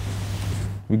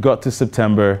we got to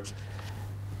September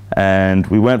and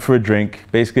we went for a drink,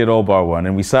 basically at all bar one,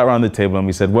 and we sat around the table and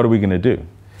we said, what are we going to do?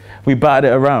 We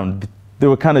batted it around. There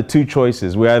were kind of two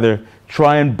choices. We either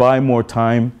try and buy more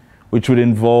time, which would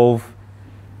involve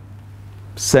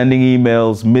sending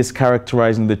emails,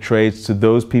 mischaracterizing the trades to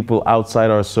those people outside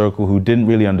our circle who didn't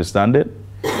really understand it.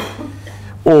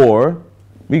 Or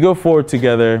we go forward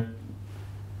together,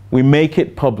 we make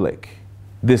it public.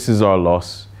 This is our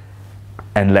loss,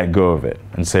 and let go of it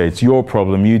and say, it's your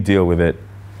problem, you deal with it,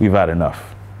 we've had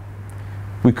enough.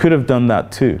 We could have done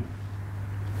that too,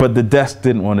 but the desk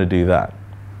didn't want to do that.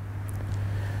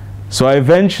 So I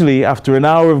eventually, after an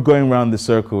hour of going around the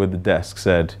circle with the desk,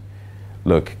 said,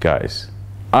 look, guys,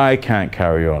 I can't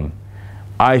carry on.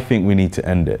 I think we need to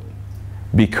end it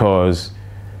because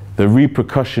the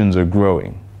repercussions are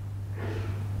growing.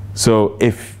 So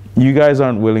if you guys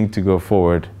aren't willing to go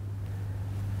forward,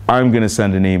 I'm going to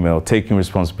send an email taking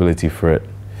responsibility for it.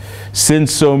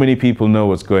 Since so many people know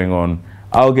what's going on,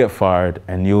 I'll get fired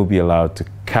and you'll be allowed to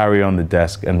carry on the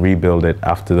desk and rebuild it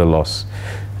after the loss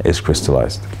is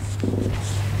crystallized.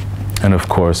 And of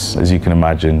course, as you can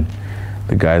imagine,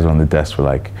 the guys on the desk were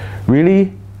like,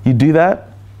 really? You do that?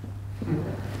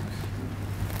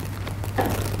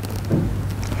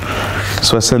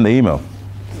 So I sent the email.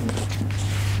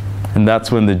 And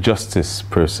that's when the justice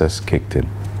process kicked in,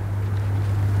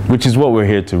 which is what we're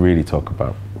here to really talk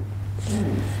about.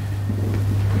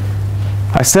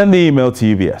 I sent the email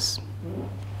to UBS.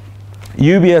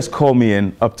 UBS called me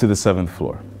in up to the 7th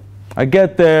floor. I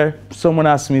get there, someone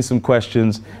asks me some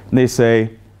questions, and they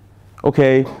say,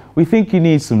 okay, we think you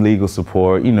need some legal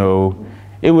support, you know,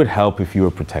 it would help if you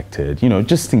were protected, you know,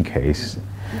 just in case.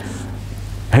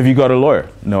 Have you got a lawyer?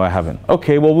 No, I haven't.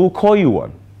 Okay, well, we'll call you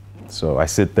one. So I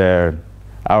sit there,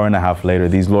 hour and a half later,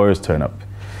 these lawyers turn up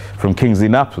from Kingsley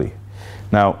Napoli.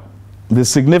 Now, the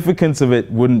significance of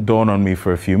it wouldn't dawn on me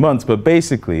for a few months, but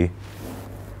basically,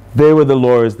 they were the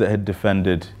lawyers that had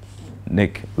defended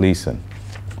Nick Leeson.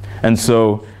 And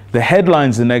so the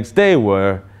headlines the next day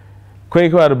were,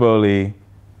 Kweku Adoboli,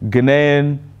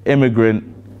 Ghanaian immigrant,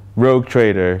 rogue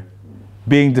trader,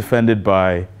 being defended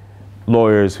by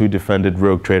lawyers who defended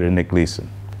rogue trader Nick Leeson.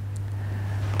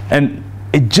 And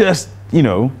it just, you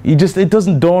know, it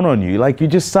doesn't dawn on you. Like, you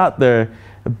just sat there,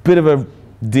 a bit of a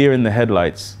deer in the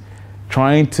headlights,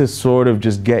 trying to sort of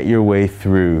just get your way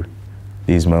through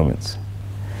these moments.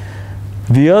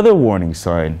 The other warning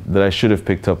sign that I should have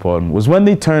picked up on was when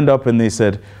they turned up and they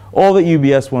said, all that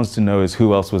UBS wants to know is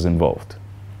who else was involved.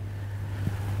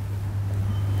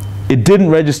 It didn't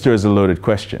register as a loaded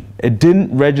question. It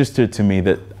didn't register to me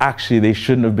that actually they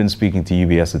shouldn't have been speaking to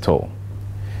UBS at all.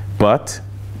 But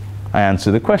I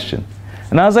answered the question.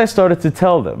 And as I started to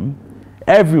tell them,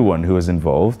 everyone who was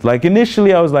involved, like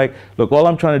initially I was like, look, all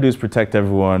I'm trying to do is protect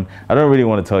everyone. I don't really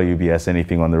want to tell UBS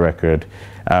anything on the record.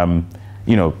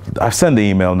 You know, I've sent the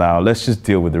email now, let's just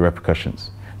deal with the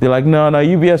repercussions. They're like, no,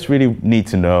 UBS really need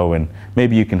to know and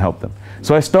maybe you can help them.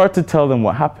 So I start to tell them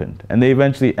what happened and they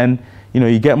eventually, and you know,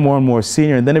 you get more and more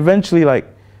senior and then eventually like,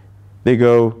 they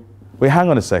go, wait, hang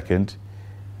on a second.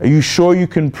 Are you sure you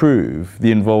can prove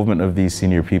the involvement of these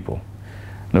senior people?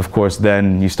 And of course,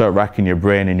 then you start racking your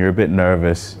brain and you're a bit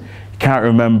nervous. You can't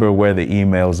remember where the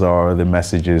emails are or the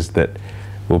messages that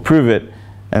will prove it.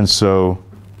 And so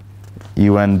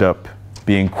you end up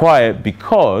being quiet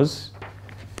because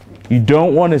you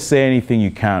don't want to say anything you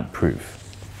can't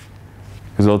prove.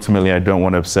 Because ultimately, I don't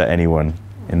want to upset anyone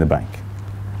in the bank.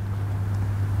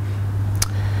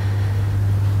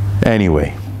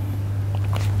 Anyway,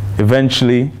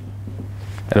 eventually,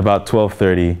 at about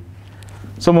 12:30,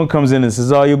 someone comes in and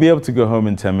says, oh, you'll be able to go home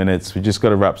in 10 minutes. We just got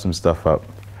to wrap some stuff up.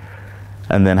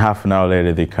 And then half an hour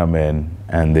later, they come in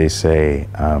and they say,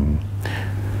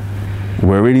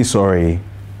 we're really sorry.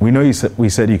 We know we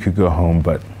said you could go home,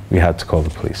 but we had to call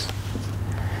the police.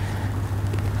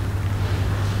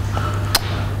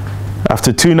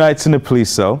 After 2 nights in a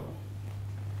police cell,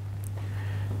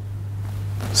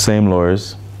 same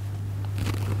lawyers,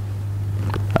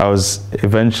 I was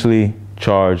eventually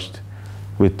charged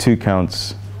with 2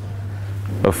 counts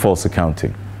of false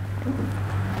accounting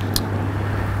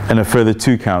and a further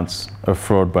 2 counts of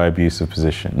fraud by abuse of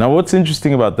position. Now, what's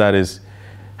interesting about that is,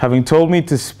 having told me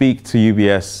to speak to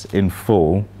UBS in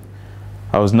full,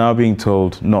 I was now being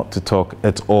told not to talk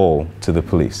at all to the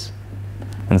police.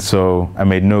 And so I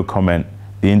made no comment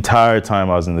the entire time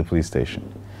I was in the police station.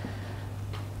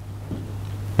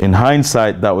 In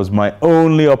hindsight, that was my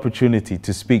only opportunity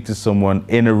to speak to someone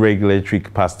in a regulatory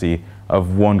capacity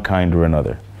of one kind or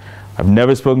another. I've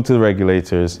never spoken to the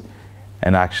regulators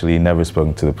and actually never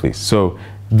spoken to the police. So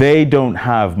they don't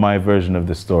have my version of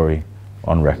the story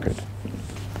on record.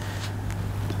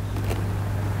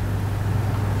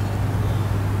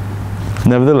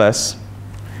 Nevertheless,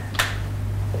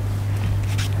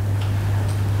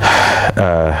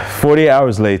 48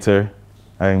 hours later,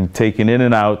 I'm taken in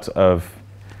and out of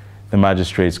the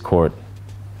magistrate's court.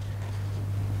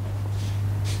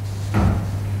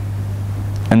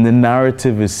 And the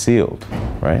narrative is sealed,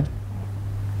 right?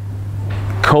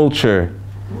 Culture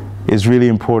is really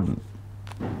important.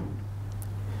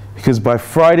 Because by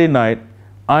Friday night,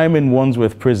 I'm in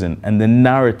Wandsworth prison and the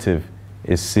narrative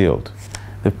is sealed.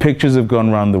 The pictures have gone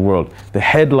around the world. The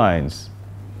headlines,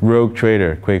 rogue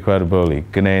trader, Kweku Adoboli,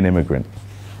 Ghanaian immigrant,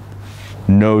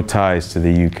 no ties to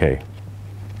the UK.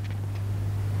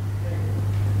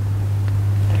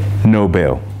 No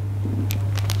bail.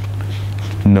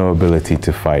 No ability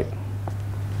to fight.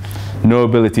 No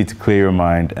ability to clear your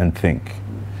mind and think.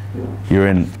 You're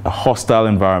in a hostile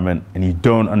environment and you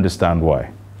don't understand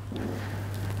why.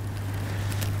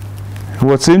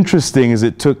 What's interesting is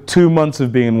it took 2 months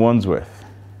of being in Wandsworth,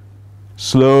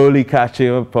 slowly catching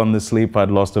up on the sleep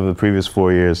I'd lost over the previous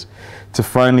 4 years, to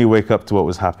finally wake up to what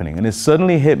was happening. And it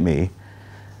suddenly hit me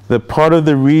that part of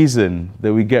the reason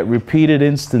that we get repeated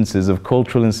instances of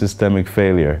cultural and systemic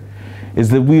failure is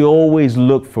that we always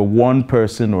look for one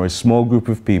person or a small group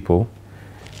of people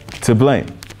to blame,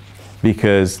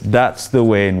 because that's the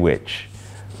way in which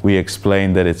we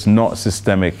explain that it's not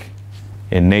systemic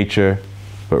in nature,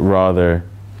 but rather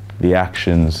the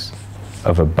actions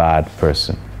of a bad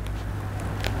person.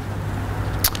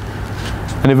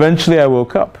 And eventually I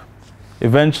woke up.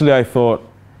 Eventually I thought,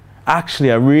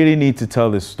 actually I really need to tell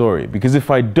this story, because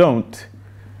if I don't,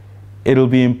 it'll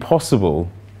be impossible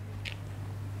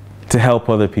to help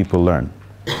other people learn.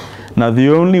 Now, the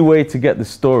only way to get the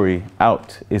story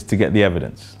out is to get the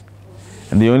evidence.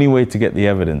 And the only way to get the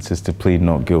evidence is to plead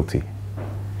not guilty.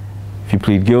 If you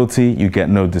plead guilty, you get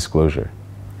no disclosure.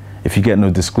 If you get no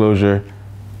disclosure,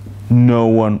 no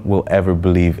one will ever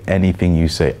believe anything you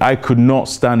say. I could not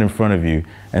stand in front of you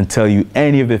and tell you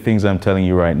any of the things I'm telling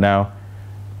you right now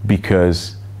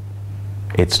because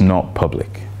it's not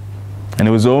public. And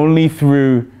it was only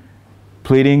through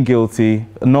pleading guilty,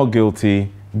 not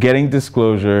guilty, getting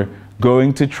disclosure,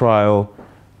 going to trial,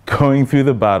 going through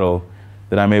the battle,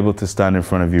 that I'm able to stand in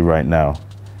front of you right now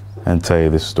and tell you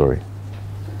this story.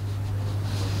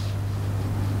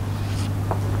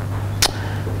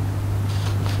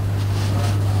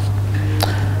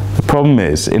 The problem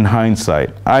is, in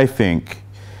hindsight, I think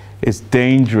it's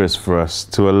dangerous for us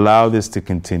to allow this to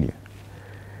continue.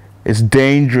 It's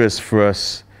dangerous for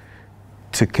us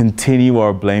to continue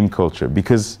our blame culture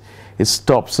because it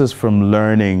stops us from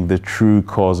learning the true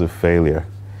cause of failure.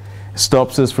 It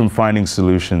stops us from finding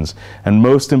solutions, and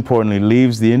most importantly,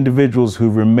 leaves the individuals who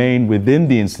remain within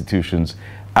the institutions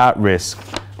at risk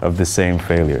of the same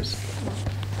failures.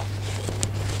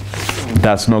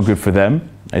 That's not good for them.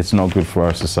 It's not good for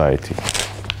our society.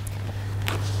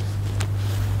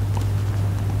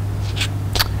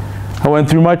 I went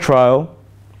through my trial,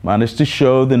 managed to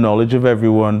show the knowledge of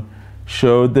everyone,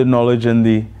 showed the knowledge and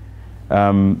the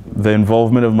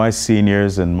involvement of my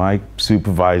seniors and my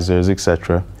supervisors,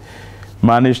 etc.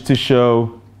 Managed to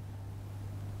show,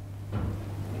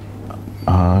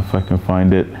 if I can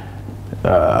find it,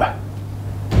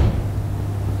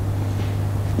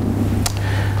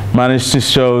 managed to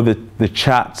show the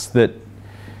chats that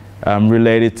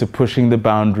related to pushing the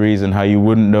boundaries and how you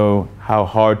wouldn't know how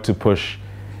hard to push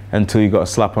until you got a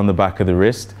slap on the back of the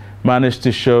wrist. Managed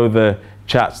to show the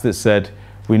chats that said,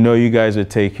 we know you guys are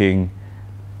taking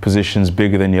positions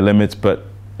bigger than your limits, but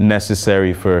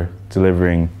necessary for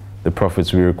delivering the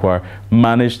profits we require.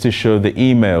 Managed to show the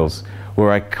emails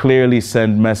where I clearly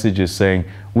send messages saying,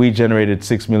 we generated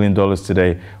 $6 million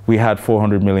today, we had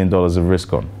 $400 million of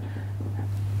risk on.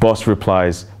 Boss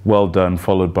replies, well done,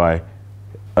 followed by,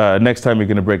 next time you're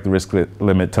going to break the risk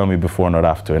limit, tell me before, not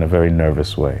after, in a very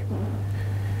nervous way.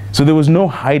 So there was no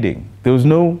hiding. There was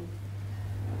no...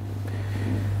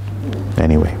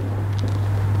 Anyway.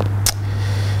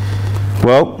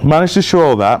 Well, managed to show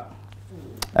all that.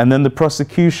 And then the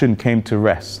prosecution came to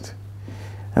rest.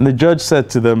 And the judge said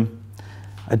to them,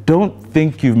 I don't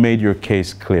think you've made your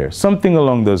case clear. Something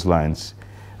along those lines.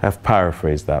 I've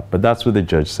paraphrased that, but that's what the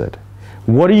judge said.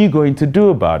 What are you going to do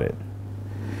about it?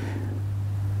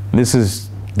 This is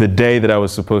the day that I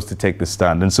was supposed to take the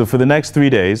stand. And so for the next 3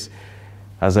 days,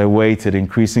 as I waited,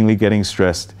 increasingly getting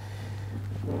stressed,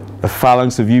 a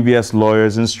phalanx of UBS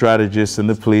lawyers and strategists and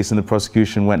the police and the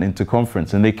prosecution went into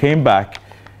conference. And they came back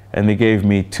and they gave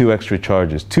me 2 extra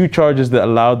charges. 2 charges that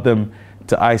allowed them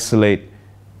to isolate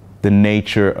the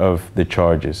nature of the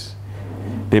charges.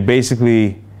 They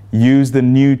basically used the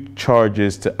new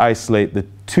charges to isolate the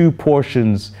 2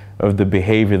 portions of the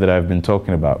behavior that I've been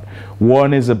talking about.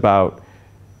 One is about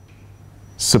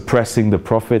suppressing the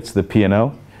profits, the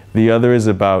P&L. The other is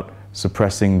about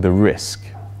suppressing the risk.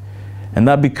 And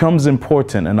that becomes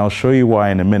important, and I'll show you why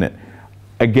in a minute.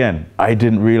 Again, I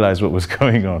didn't realize what was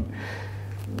going on.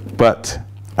 But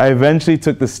I eventually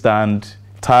took the stand,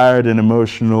 tired and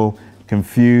emotional,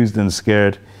 confused and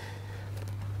scared.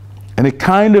 And it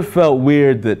kind of felt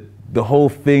weird that the whole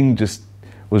thing just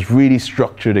was really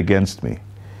structured against me.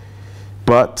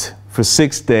 But for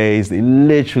 6 days, they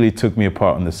literally took me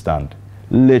apart on the stand.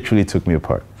 Literally took me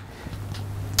apart.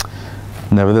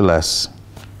 Nevertheless,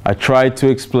 I tried to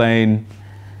explain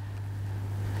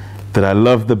that I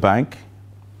loved the bank,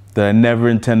 that I never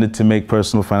intended to make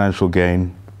personal financial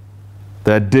gain,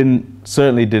 that I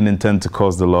certainly didn't intend to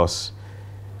cause the loss,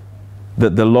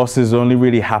 that the losses only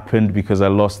really happened because I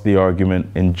lost the argument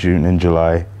in June and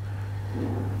July,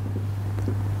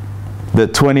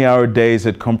 that 20-hour days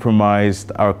had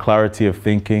compromised our clarity of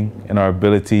thinking and our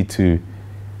ability to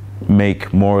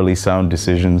make morally sound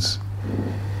decisions,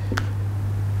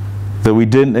 that we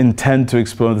didn't intend to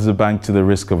expose the bank to the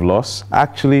risk of loss.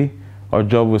 Actually, our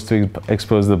job was to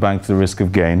expose the bank to the risk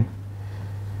of gain,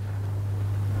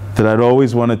 that I'd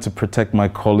always wanted to protect my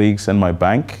colleagues and my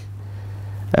bank,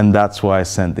 and that's why I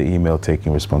sent the email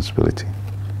taking responsibility.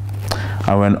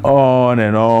 I went on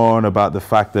and on about the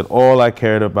fact that all I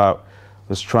cared about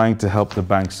was trying to help the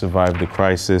bank survive the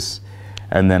crisis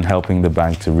and then helping the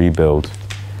bank to rebuild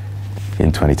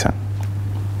in 2010.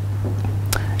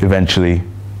 Eventually,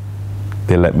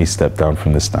 they let me step down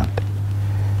from the stand.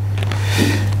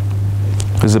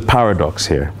 There's a paradox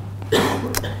here.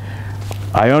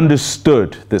 I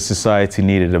understood that society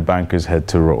needed a banker's head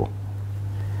to roll.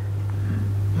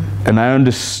 And I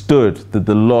understood that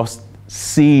the loss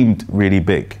seemed really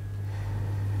big.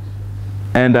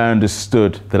 And I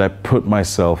understood that I put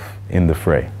myself in the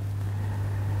fray.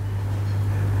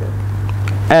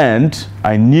 And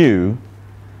I knew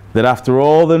that after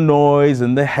all the noise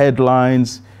and the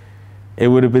headlines, it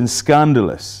would have been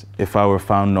scandalous if I were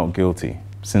found not guilty,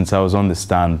 since I was on the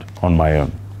stand on my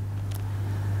own.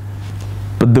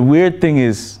 But the weird thing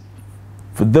is,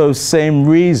 for those same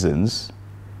reasons,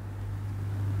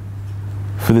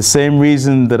 for the same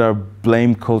reason that our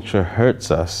blame culture hurts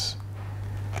us,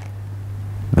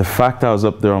 the fact I was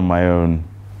up there on my own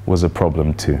was a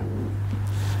problem too.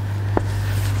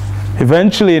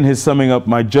 Eventually, in his summing up,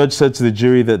 my judge said to the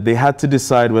jury that they had to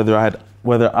decide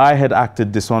whether I had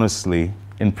acted dishonestly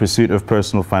in pursuit of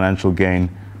personal financial gain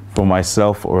for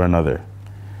myself or another,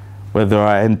 whether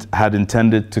I had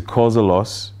intended to cause a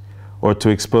loss or to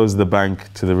expose the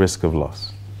bank to the risk of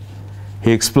loss.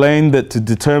 He explained that to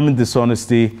determine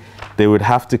dishonesty, they would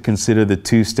have to consider the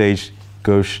two-stage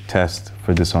gauche test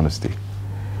for dishonesty.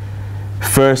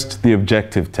 First, the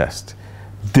objective test.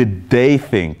 Did they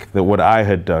think that what I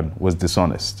had done was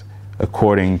dishonest,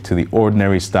 according to the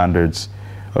ordinary standards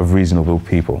of reasonable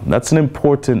people? That's an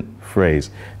important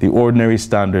phrase, the ordinary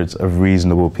standards of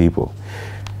reasonable people.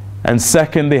 And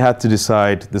second, they had to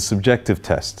decide the subjective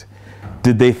test.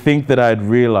 Did they think that I had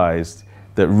realized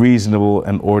that reasonable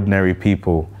and ordinary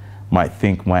people might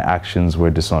think my actions were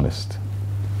dishonest?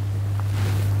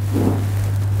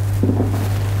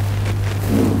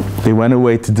 They went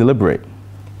away to deliberate.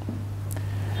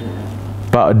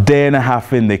 About a day and a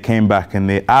half in, they came back and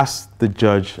they asked the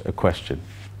judge a question.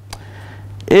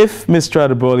 If Mr.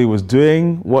 Adoboli was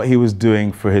doing what he was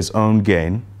doing for his own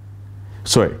gain,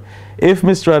 if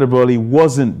Mr. Adoboli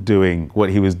wasn't doing what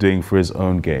he was doing for his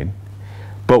own gain,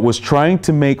 but was trying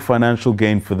to make financial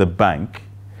gain for the bank,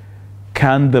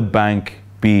 can the bank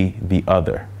be the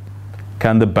other?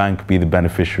 Can the bank be the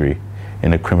beneficiary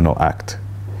in a criminal act?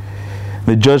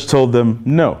 The judge told them,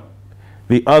 no,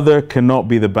 the other cannot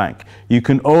be the bank. You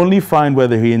can only find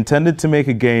whether he intended to make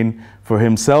a gain for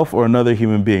himself or another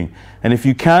human being. And if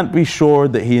you can't be sure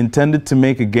that he intended to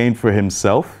make a gain for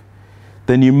himself,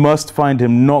 then you must find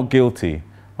him not guilty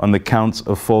on the counts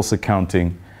of false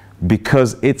accounting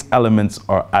because its elements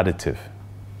are additive.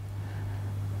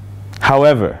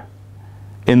 However,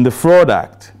 in the Fraud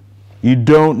Act, you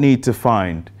don't need to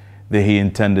find that he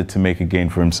intended to make a gain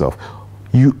for himself.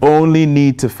 You only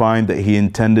need to find that he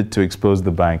intended to expose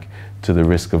the bank to the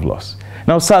risk of loss.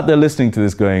 Now I sat there listening to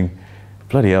this going,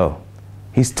 bloody hell,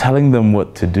 he's telling them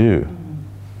what to do.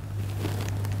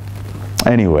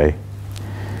 Anyway,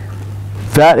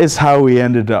 that is how we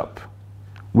ended up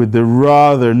with the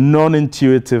rather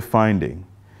non-intuitive finding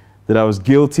that I was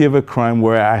guilty of a crime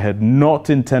where I had not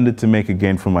intended to make a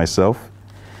gain for myself,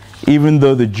 even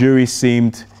though the jury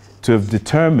seemed to have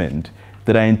determined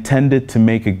that I intended to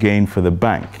make a gain for the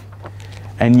bank.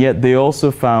 And yet they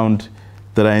also found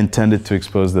that I intended to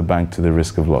expose the bank to the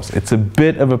risk of loss. It's a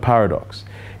bit of a paradox.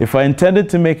 If I intended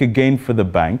to make a gain for the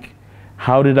bank,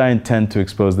 how did I intend to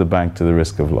expose the bank to the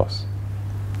risk of loss?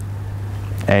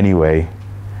 Anyway,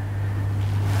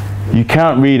 you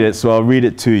can't read it, so I'll read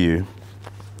it to you.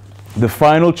 The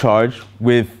final charge,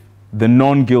 with the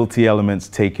non-guilty elements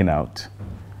taken out,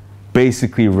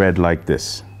 basically read like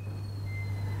this.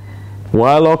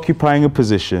 While occupying a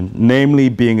position, namely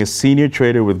being a senior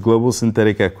trader with global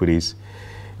synthetic equities,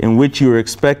 in which you are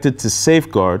expected to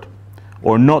safeguard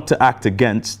or not to act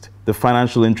against the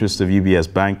financial interests of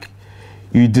UBS Bank,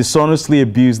 you dishonestly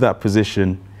abuse that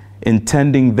position,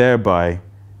 intending thereby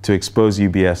to expose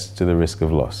UBS to the risk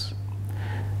of loss.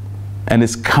 And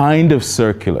it's kind of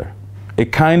circular.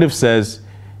 It kind of says,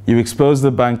 you expose the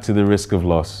bank to the risk of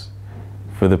loss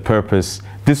for the purpose,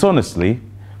 dishonestly,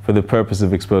 for the purpose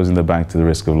of exposing the bank to the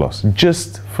risk of loss,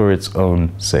 just for its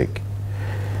own sake.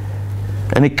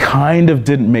 And it kind of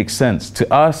didn't make sense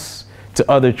to us,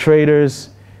 to other traders,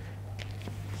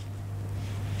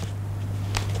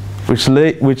 which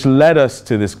led us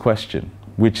to this question,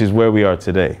 which is where we are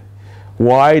today.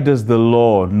 Why does the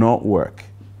law not work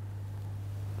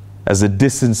as a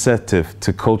disincentive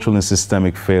to cultural and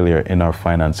systemic failure in our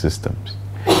finance systems?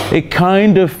 It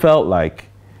kind of felt like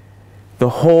the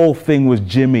whole thing was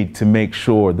jimmied to make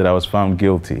sure that I was found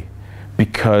guilty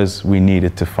because we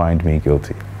needed to find me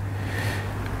guilty.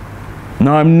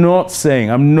 Now, I'm not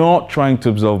trying to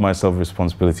absolve myself of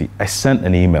responsibility. I sent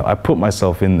an email. I put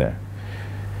myself in there.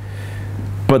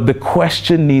 But the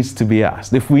question needs to be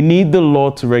asked. If we need the law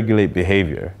to regulate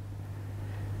behavior,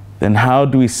 then how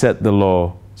do we set the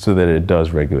law so that it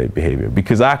does regulate behavior?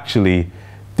 Because actually,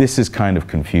 this is kind of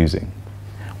confusing.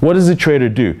 What does a trader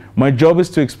do? My job is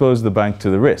to expose the bank to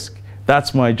the risk.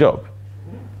 That's my job.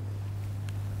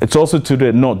 It's also to do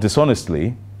it not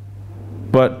dishonestly,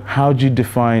 but how do you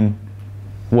define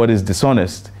what is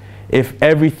dishonest if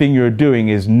everything you're doing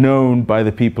is known by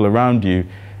the people around you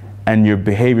and your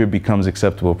behavior becomes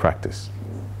acceptable practice?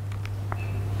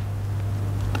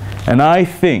 And I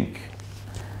think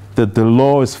that the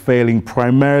law is failing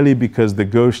primarily because the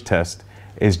gauche test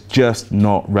is just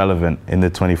not relevant in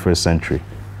the 21st century.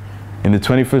 In the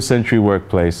 21st century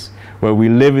workplace, where we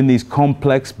live in these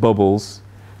complex bubbles,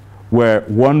 where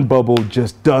one bubble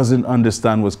just doesn't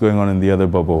understand what's going on in the other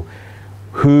bubble,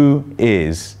 who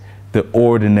is the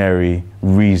ordinary,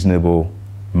 reasonable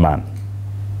man?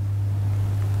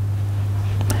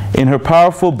 In her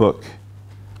powerful book,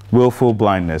 Willful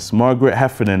Blindness, Margaret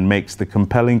Heffernan makes the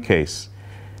compelling case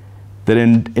that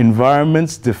in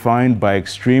environments defined by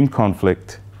extreme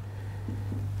conflict,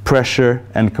 pressure,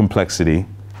 and complexity,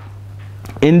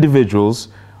 individuals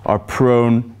are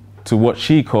prone to what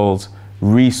she calls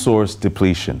resource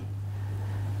depletion,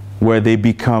 where they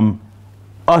become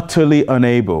utterly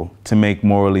unable to make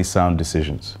morally sound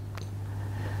decisions.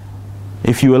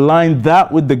 If you align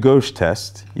that with the gauche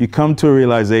test, you come to a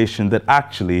realization that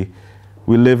actually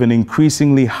we live in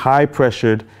increasingly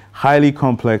high-pressured, highly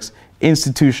complex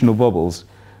institutional bubbles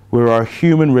where our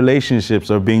human relationships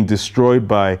are being destroyed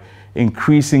by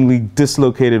increasingly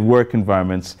dislocated work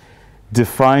environments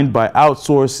defined by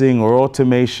outsourcing or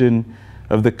automation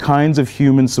of the kinds of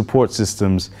human support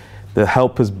systems that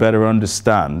help us better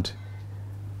understand,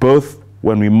 both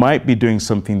when we might be doing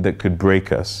something that could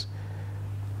break us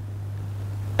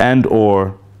and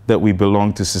or that we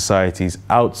belong to societies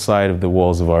outside of the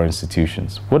walls of our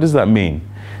institutions. What does that mean?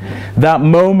 That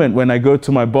moment when I go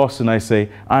to my boss and I say,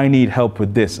 I need help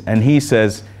with this, and he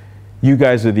says, you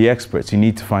guys are the experts, you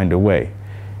need to find a way,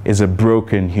 is a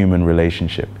broken human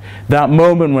relationship. That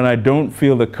moment when I don't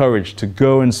feel the courage to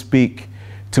go and speak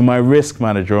to my risk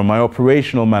manager or my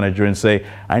operational manager and say,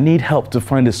 I need help to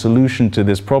find a solution to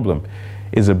this problem,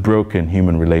 is a broken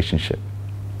human relationship.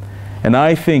 And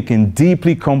I think in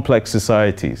deeply complex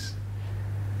societies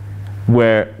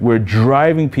where we're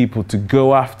driving people to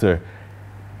go after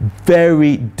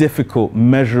very difficult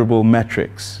measurable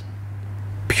metrics,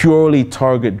 purely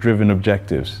target-driven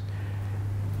objectives,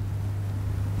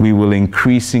 we will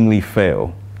increasingly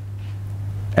fail.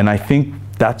 And I think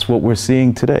that's what we're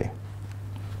seeing today.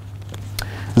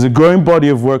 There's a growing body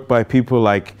of work by people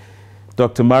like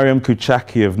Dr. Mariam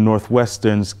Kuchaki of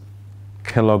Northwestern's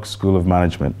Kellogg School of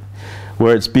Management,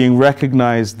 where it's being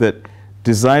recognized that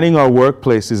designing our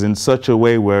workplaces in such a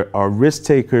way where our risk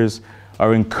takers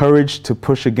are encouraged to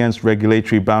push against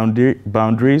regulatory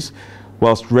boundaries,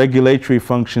 whilst regulatory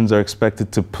functions are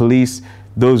expected to police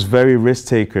those very risk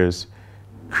takers,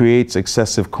 creates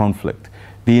excessive conflict.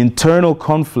 The internal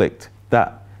conflict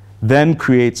that then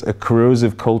creates a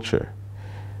corrosive culture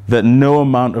that no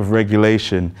amount of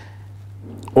regulation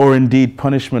or indeed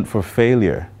punishment for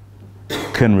failure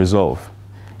can resolve.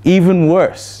 Even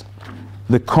worse,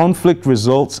 the conflict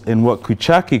results in what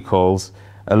Kuchaki calls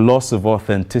a loss of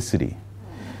authenticity,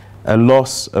 a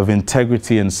loss of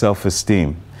integrity and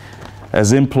self-esteem,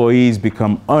 as employees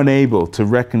become unable to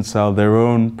reconcile their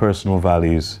own personal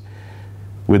values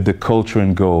with the culture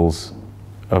and goals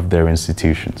of their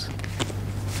institutions.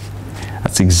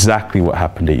 That's exactly what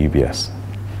happened at UBS.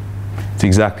 It's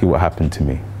exactly what happened to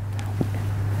me.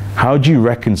 How do you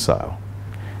reconcile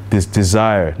this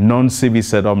desire, non-sibi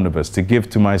sed omnibus, to give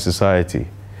to my society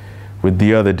with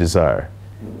the other desire?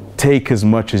 Take as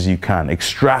much as you can,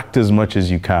 extract as much as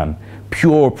you can,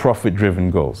 pure profit-driven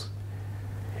goals.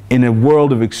 In a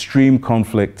world of extreme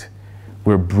conflict,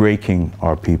 we're breaking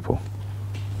our people.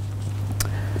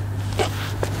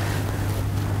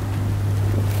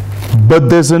 But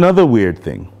there's another weird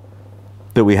thing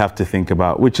that we have to think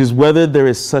about, which is whether there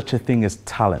is such a thing as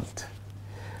talent.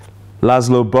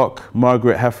 Laszlo Bock,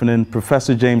 Margaret Heffernan,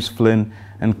 Professor James Flynn,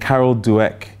 and Carol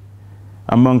Dweck,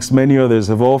 amongst many others,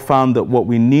 have all found that what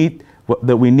we need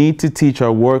to teach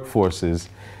our workforces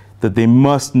that they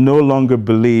must no longer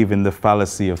believe in the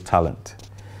fallacy of talent.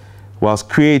 Whilst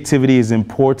creativity is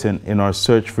important in our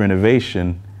search for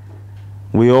innovation,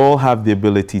 we all have the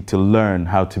ability to learn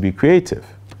how to be creative.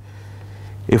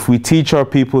 If we teach our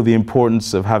people the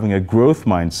importance of having a growth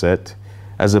mindset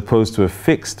as opposed to a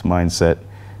fixed mindset,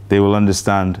 they will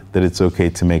understand that it's okay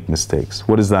to make mistakes.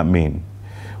 What does that mean?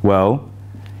 Well,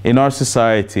 in our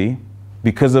society,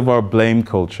 because of our blame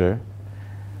culture,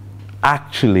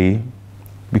 actually,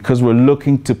 because we're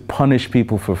looking to punish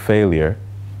people for failure,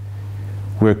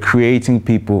 we're creating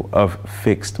people of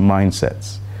fixed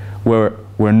mindsets, where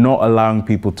we're not allowing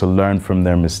people to learn from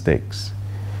their mistakes.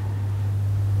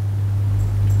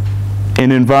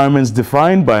 In environments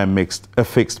defined by a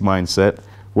fixed mindset,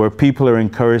 where people are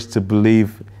encouraged to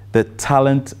believe that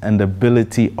talent and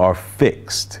ability are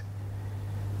fixed,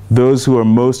 those who are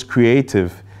most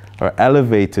creative are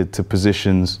elevated to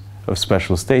positions of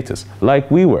special status,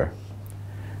 like we were.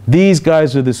 These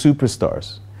guys are the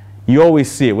superstars. You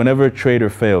always see it whenever a trader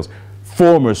fails.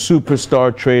 Former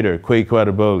superstar trader, Kweku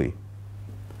Adoboli.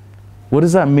 What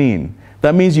does that mean?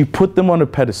 That means you put them on a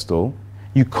pedestal,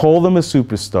 you call them a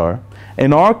superstar.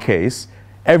 In our case,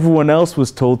 everyone else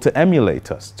was told to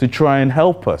emulate us, to try and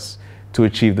help us to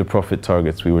achieve the profit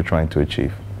targets we were trying to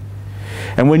achieve.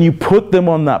 And when you put them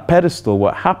on that pedestal,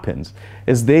 what happens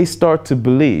is they start to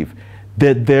believe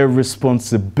that their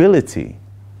responsibility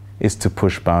is to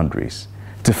push boundaries,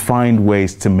 to find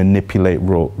ways to manipulate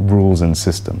rules and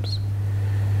systems.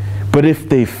 But if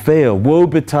they fail, woe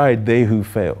betide they who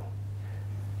fail,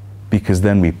 because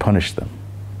then we punish them.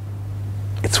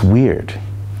 It's weird.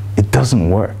 It doesn't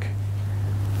work.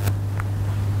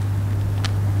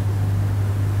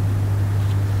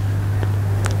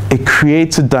 It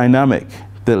creates a dynamic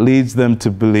that leads them to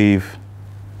believe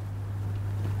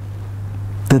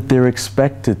that they're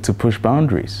expected to push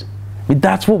boundaries. I mean,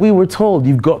 that's what we were told.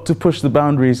 You've got to push the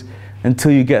boundaries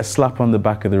until you get a slap on the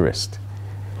back of the wrist.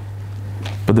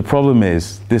 But the problem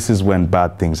is, this is when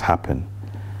bad things happen,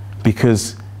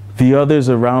 because the others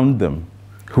around them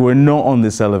who are not on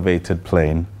this elevated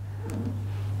plane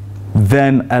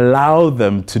then allow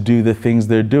them to do the things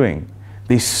they're doing.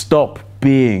 They stop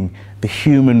being the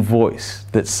human voice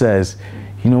that says,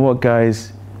 you know what,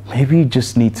 guys, maybe you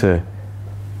just need to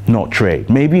not trade.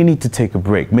 Maybe you need to take a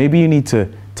break. Maybe you need to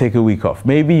take a week off.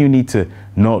 Maybe you need to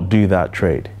not do that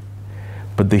trade.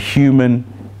 But the human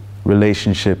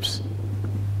relationships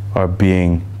are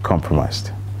being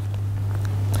compromised.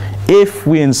 If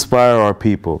we inspire our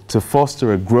people to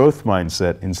foster a growth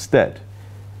mindset instead,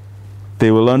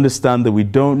 they will understand that we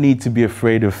don't need to be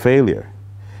afraid of failure,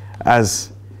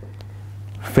 as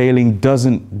failing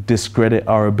doesn't discredit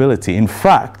our ability. In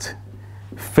fact,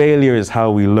 failure is how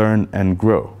we learn and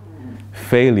grow.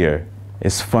 Failure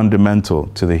is fundamental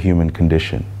to the human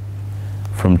condition.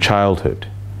 From childhood,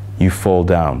 you fall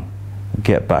down,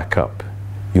 get back up,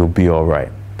 you'll be all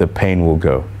right. The pain will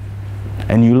go.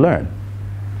 And you learn.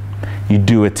 You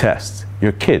do a test.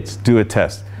 Your kids do a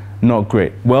test. Not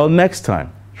great. Well, next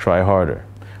time, try harder.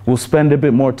 We'll spend a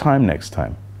bit more time next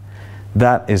time.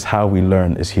 That is how we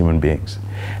learn as human beings.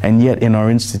 And yet in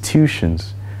our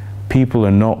institutions, people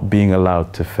are not being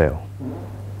allowed to fail.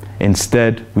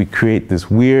 Instead, we create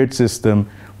this weird system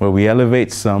where we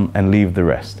elevate some and leave the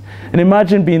rest. And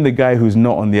imagine being the guy who's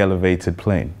not on the elevated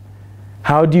plane.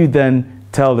 How do you then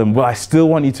tell them, well, I still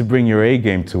want you to bring your A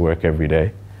game to work every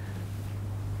day?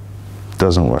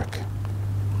 Doesn't work.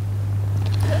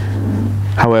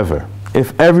 However,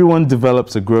 if everyone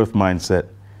develops a growth mindset,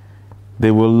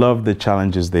 they will love the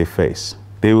challenges they face.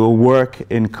 They will work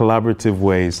in collaborative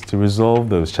ways to resolve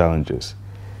those challenges.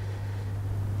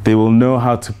 They will know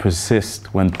how to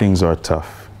persist when things are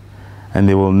tough, and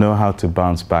they will know how to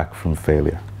bounce back from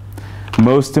failure.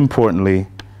 Most importantly,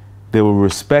 they will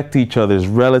respect each other's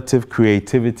relative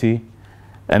creativity,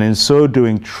 and in so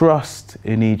doing, trust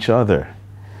in each other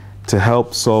to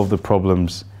help solve the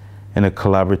problems in a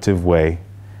collaborative way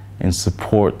in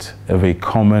support of a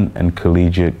common and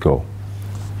collegiate goal.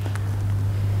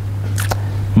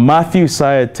 Matthew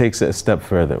Syed takes it a step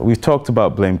further. We've talked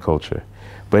about blame culture,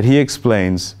 but he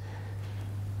explains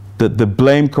that the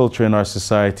blame culture in our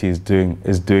society is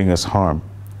doing us harm.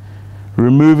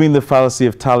 Removing the fallacy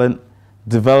of talent,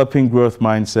 developing growth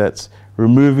mindsets,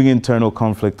 removing internal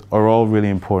conflict are all really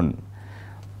important.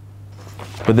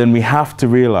 But then we have to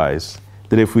realize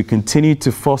that if we continue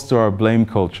to foster our blame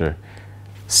culture,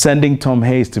 sending Tom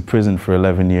Hayes to prison for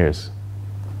 11 years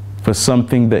for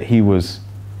something that he was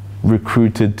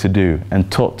recruited to do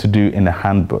and taught to do in a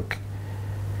handbook,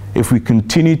 if we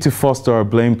continue to foster our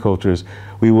blame cultures,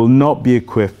 we will not be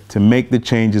equipped to make the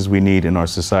changes we need in our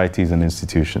societies and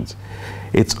institutions.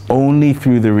 It's only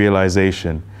through the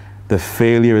realization that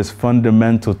failure is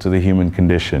fundamental to the human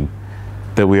condition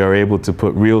that we are able to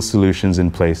put real solutions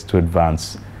in place to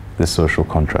advance the social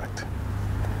contract.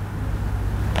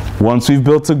 Once we've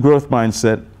built a growth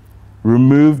mindset,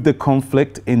 removed the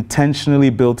conflict intentionally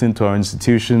built into our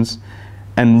institutions,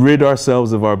 and rid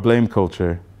ourselves of our blame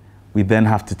culture, we then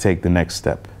have to take the next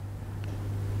step.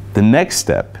 The next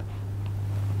step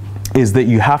is that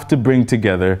you have to bring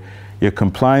together your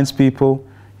compliance people,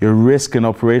 your risk and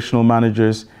operational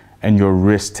managers, and your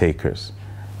risk takers,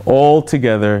 all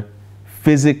together,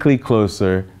 physically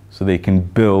closer, so they can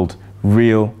build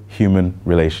real human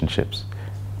relationships.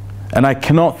 And I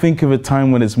cannot think of a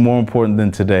time when it's more important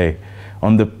than today,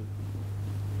 on the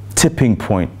tipping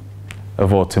point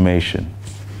of automation,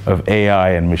 of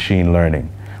AI and machine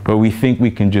learning, where we think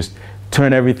we can just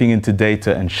turn everything into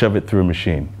data and shove it through a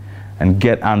machine and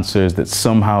get answers that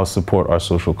somehow support our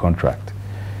social contract.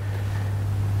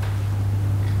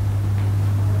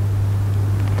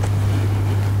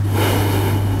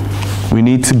 We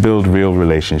need to build real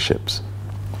relationships,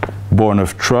 born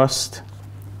of trust,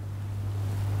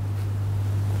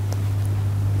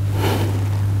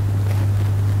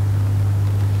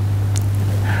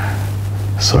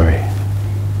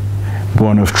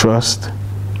 born of trust,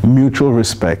 mutual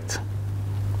respect,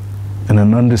 and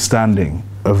an understanding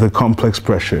of the complex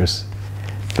pressures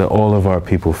that all of our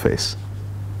people face.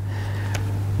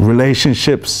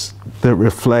 Relationships that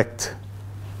reflect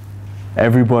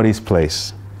everybody's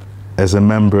place as a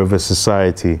member of a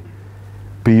society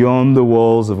beyond the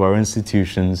walls of our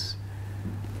institutions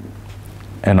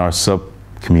and our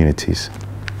sub-communities.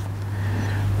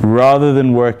 Rather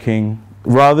than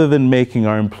making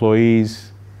our employees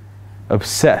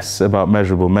obsess about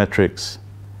measurable metrics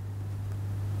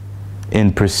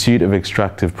in pursuit of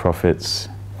extractive profits,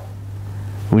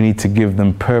 we need to give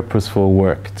them purposeful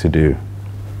work to do.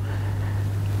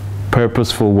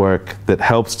 Purposeful work that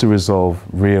helps to resolve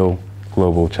real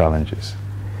global challenges.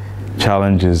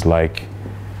 Challenges like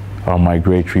our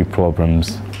migratory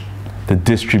problems, the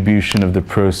distribution of the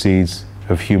proceeds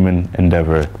of human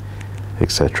endeavor,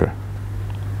 etc.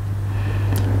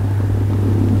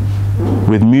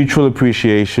 With mutual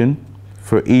appreciation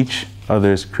for each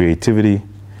other's creativity,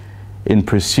 in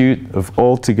pursuit of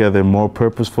altogether more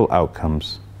purposeful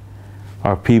outcomes,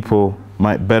 our people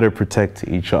might better protect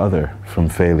each other from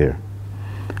failure,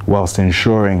 whilst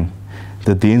ensuring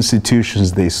that the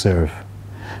institutions they serve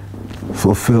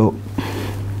fulfill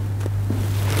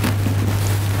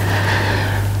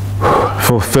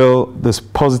this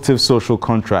positive social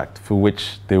contract for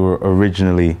which they were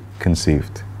originally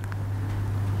conceived.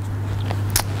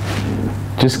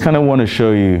 Just kind of want to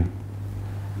show you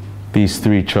these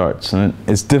three charts, and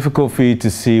it's difficult for you to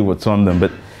see what's on them,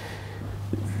 but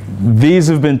these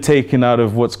have been taken out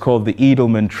of what's called the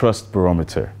Edelman Trust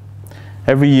Barometer.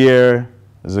 Every year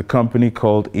there's a company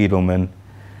called Edelman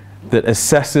that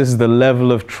assesses the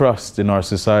level of trust in our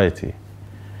society.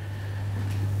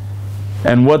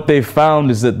 And what they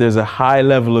found is that there's a high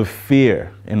level of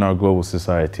fear in our global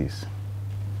societies.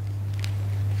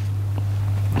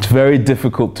 It's very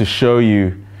difficult to show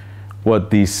you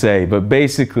what these say, but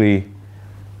basically,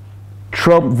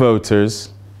 Trump voters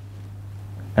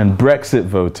and Brexit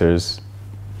voters,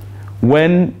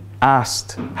 when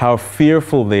asked how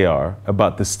fearful they are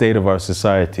about the state of our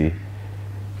society,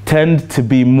 tend to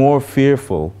be more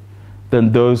fearful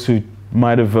than those who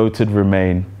might have voted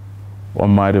Remain or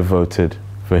might have voted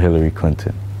for Hillary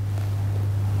Clinton.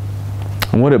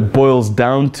 And what it boils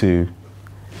down to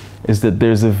is that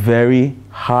there's a very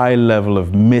high level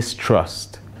of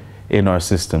mistrust in our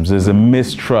systems. There's a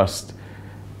mistrust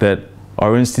that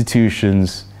our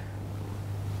institutions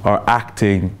are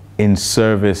acting in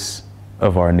service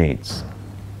of our needs.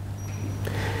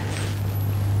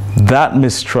 That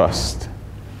mistrust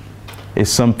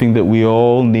is something that we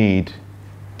all need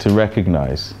to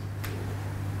recognize,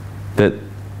 that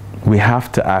we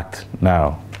have to act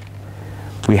now.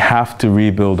 We have to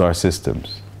rebuild our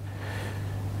systems.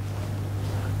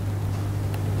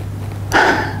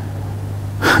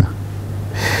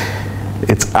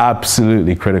 It's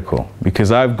absolutely critical,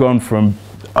 because I've gone from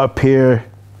up here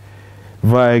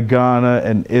via Ghana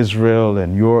and Israel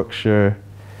and Yorkshire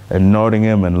and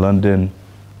Nottingham and London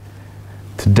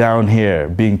to down here,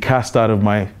 being cast out of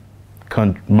my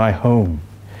home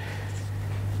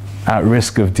at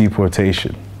risk of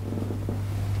deportation.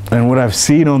 And what I've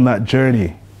seen on that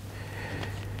journey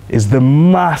is the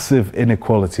massive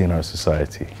inequality in our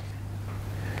society.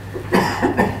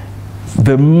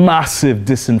 The massive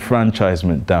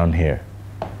disenfranchisement down here.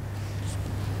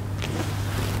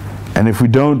 And if we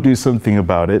don't do something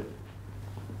about it,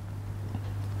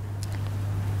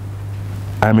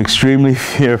 I'm extremely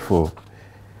fearful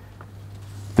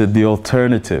that the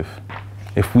alternative,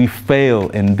 if we fail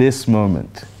in this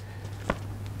moment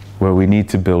where we need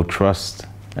to build trust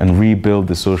and rebuild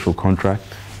the social contract,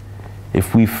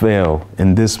 if we fail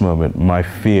in this moment, my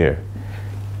fear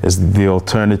is that the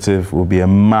alternative will be a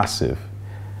massive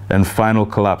and final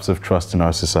collapse of trust in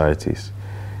our societies.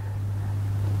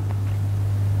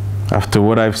 After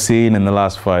what I've seen in the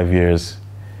last 5 years,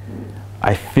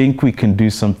 I think we can do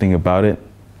something about it,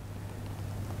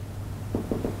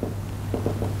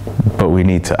 but we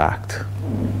need to act.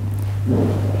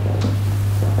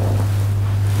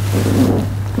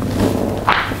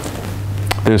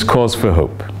 There's cause for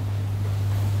hope.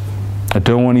 I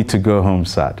don't want you to go home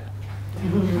sad.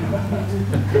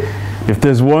 If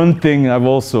there's one thing I've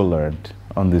also learned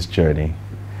on this journey,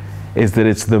 is that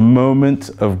it's the moment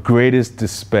of greatest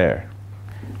despair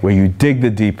where you dig the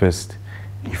deepest,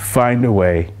 you find a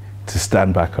way to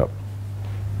stand back up.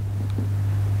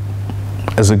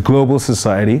 As a global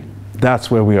society,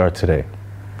 that's where we are today.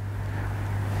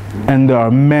 And there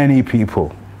are many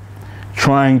people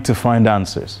trying to find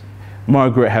answers.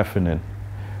 Margaret Heffernan,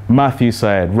 Matthew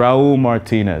Syed, Raul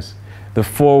Martinez, the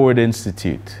Forward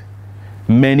Institute,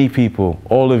 many people,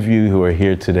 all of you who are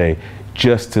here today,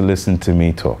 just to listen to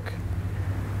me talk.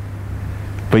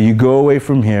 But you go away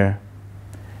from here,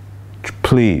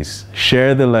 please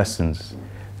share the lessons,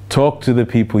 talk to the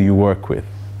people you work with,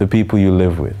 the people you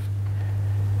live with,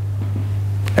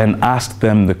 and ask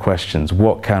them the questions,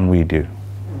 what can we do?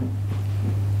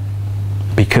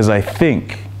 Because I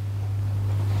think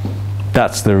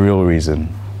that's the real reason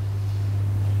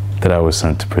that I was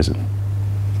sent to prison,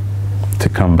 to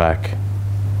come back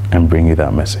and bring you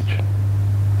that message.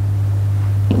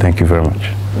 Thank you very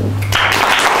much.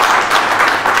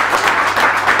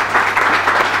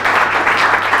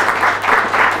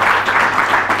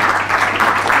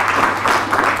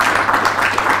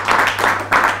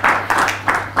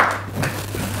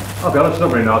 I'll be honest, I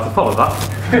don't really know how to follow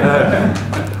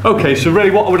that. Okay, so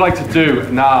really what I would like to do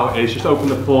now is just open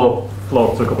the floor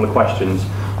to a couple of questions.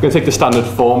 I'm going to take the standard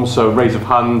form, so raise of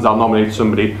hands, I'll nominate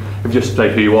somebody, if you just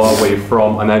say who you are, where you're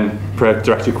from, and then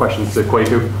direct your questions to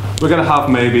Kweku. We're going to have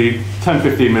maybe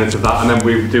 10-15 minutes of that, and then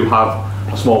we do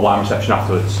have a small wine reception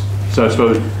afterwards. So I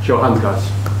suppose, show your hands, guys.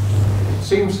 It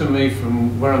seems to me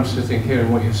from where I'm sitting here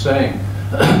and what you're saying,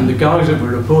 the guys that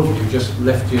were reported you just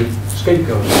left you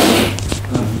scapegoat.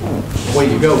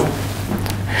 Away you go.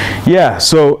 Yeah,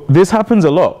 so this happens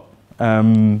a lot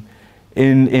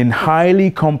in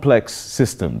highly complex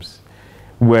systems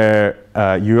where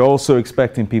you're also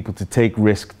expecting people to take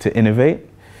risk to innovate.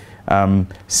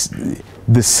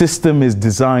 The system is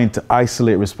designed to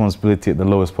isolate responsibility at the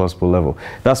lowest possible level.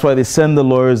 That's why they send the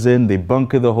lawyers in, they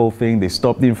bunker the whole thing, they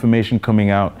stop the information coming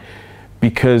out,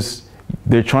 because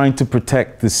they're trying to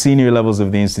protect the senior levels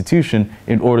of the institution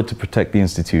in order to protect the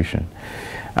institution.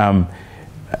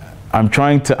 I'm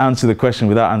trying to answer the question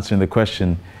without answering the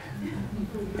question.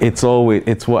 It's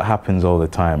what happens all the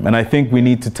time. And I think we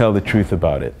need to tell the truth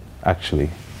about it, actually.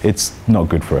 It's not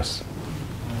good for us.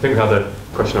 I think we had a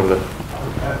question over there.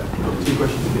 Got two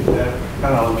questions.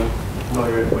 Ben Allen,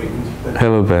 lawyer at Wakeman.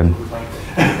 Hello, Ben.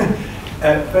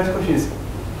 First question is,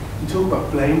 you talk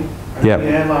about blame. Yep. In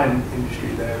the airline industry,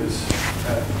 there was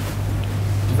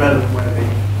development where they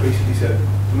basically said,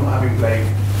 we're not having blame.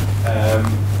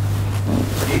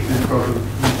 If there's a problem, you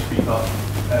need to speak up.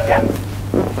 And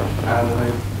I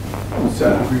know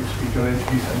certain groups speak on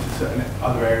introduce them to certain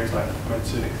other areas like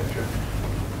medicine, etc.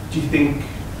 Do you think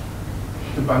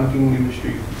the banking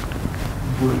industry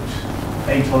would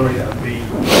A, tolerate that, and B,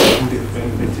 would it have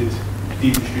benefited the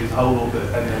industry as a whole, and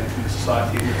then the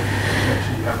society and the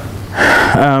connections you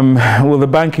have? Will the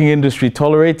banking industry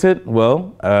tolerate it?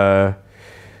 Well,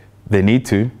 they need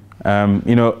to.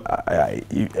 You know,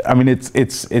 I mean, it's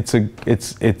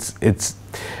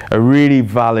a really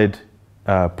valid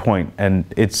point, and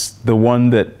it's the one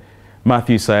that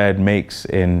Matthew Syed makes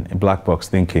in Black Box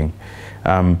Thinking,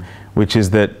 which is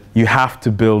that you have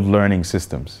to build learning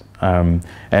systems,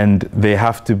 and they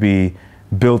have to be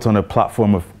built on a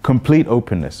platform of complete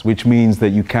openness, which means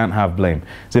that you can't have blame.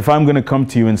 So if I'm going to come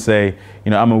to you and say,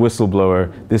 you know, I'm a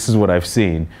whistleblower, this is what I've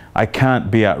seen, I can't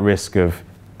be at risk of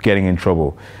getting in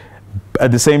trouble.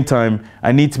 At the same time,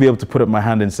 I need to be able to put up my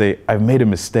hand and say, I've made a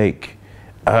mistake.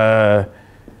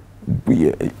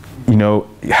 you know,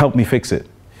 help me fix it.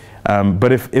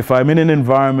 But if I'm in an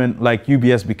environment like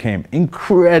UBS became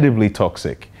incredibly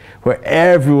toxic, where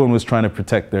everyone was trying to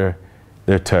protect their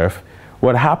turf,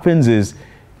 what happens is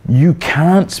you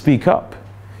can't speak up.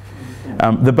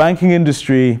 The banking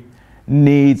industry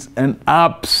needs an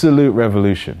absolute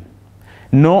revolution.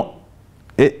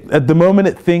 At the moment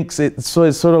it thinks it's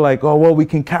sort of like, oh, well, we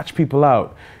can catch people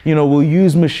out. You know, we'll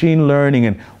use machine learning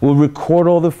and we'll record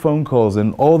all the phone calls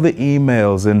and all the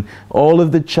emails and all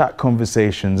of the chat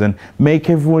conversations and make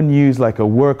everyone use like a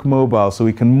work mobile so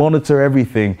we can monitor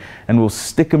everything, and we'll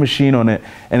stick a machine on it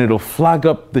and it'll flag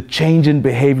up the change in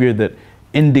behavior that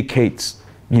indicates,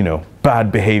 you know,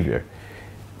 bad behavior.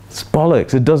 It's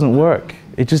bollocks. It doesn't work.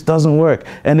 It just doesn't work.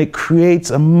 And it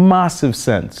creates a massive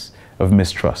sense of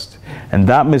mistrust. And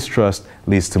that mistrust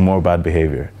leads to more bad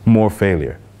behavior, more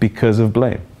failure, because of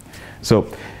blame. So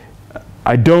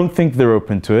I don't think they're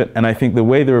open to it, and I think the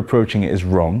way they're approaching it is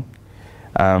wrong.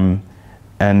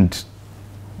 And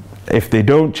if they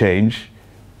don't change,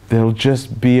 there'll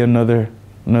just be another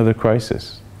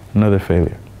crisis, another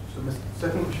failure. So the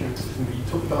second question is, you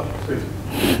talked about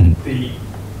the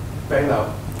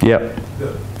bailout Yep.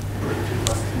 that British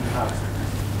investors in the past,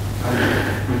 and you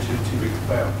mentioned 2 weeks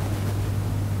bail.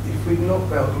 If we'd not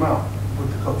bailed them out, would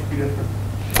the culture be different?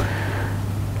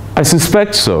 I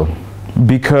suspect so,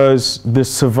 because the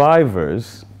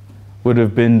survivors would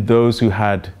have been those who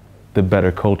had the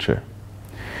better culture.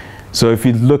 So if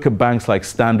you look at banks like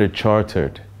Standard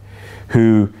Chartered,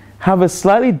 who have a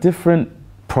slightly different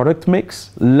product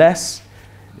mix, less,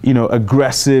 you know,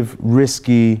 aggressive,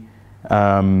 risky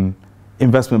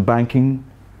investment banking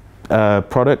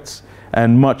products,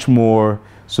 and much more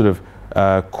sort of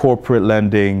corporate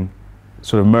lending,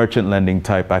 sort of merchant lending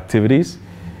type activities.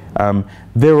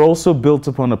 They're also built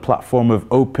upon a platform of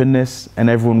openness and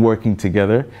everyone working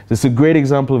together. It's a great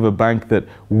example of a bank that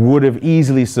would have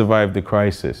easily survived the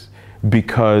crisis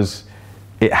because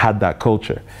it had that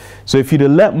culture. So if you'd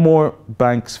have let more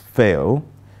banks fail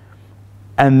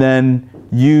and then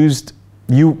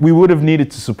we would have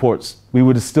needed to support, we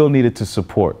would have still needed to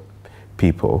support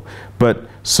people, but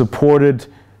supported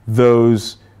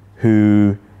those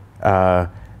who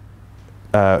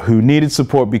needed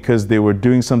support because they were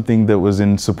doing something that was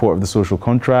in support of the social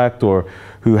contract, or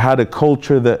who had a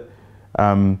culture that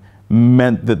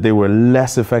meant that they were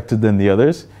less affected than the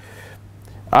others.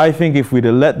 I think if we'd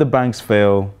have let the banks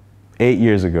fail 8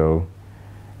 years ago,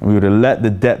 and we would have let the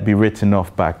debt be written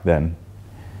off back then,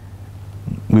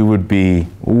 we would be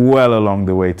well along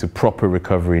the way to proper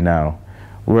recovery now.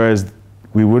 Whereas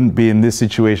we wouldn't be in this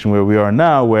situation where we are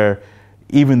now, where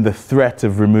even the threat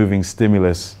of removing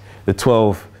stimulus, the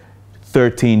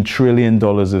 $13 trillion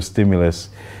of stimulus,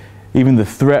 even the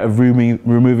threat of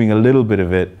removing a little bit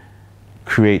of it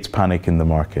creates panic in the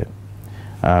market.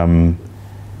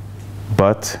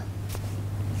 But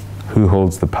who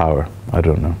holds the power? I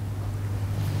don't know.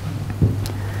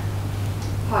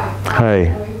 Hi. Hi.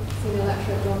 I'm senior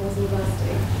lecturer at John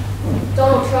University.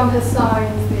 Donald Trump has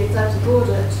signed the executive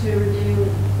order to review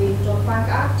the Dodd-Frank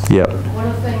Act. Yep. One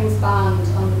of the things banned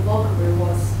under the Volcker Rule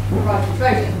was proprietary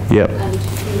trading. Yep. And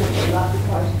you mentioned that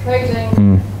proprietary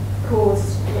trading caused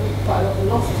quite a lot of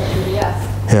losses at UBS.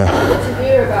 Yeah. What's your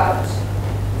view about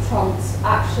Trump's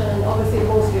action? Obviously,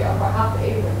 Wall Street are quite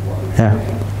happy with what he's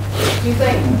doing. Do you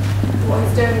think what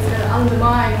he's doing is going to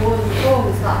undermine all the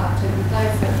reforms that have taken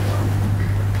place?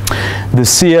 The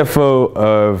CFO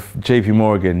of JP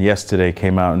Morgan yesterday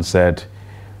came out and said,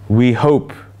 we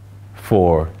hope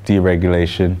for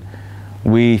deregulation.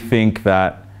 We think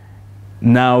that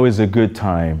now is a good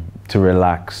time to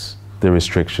relax the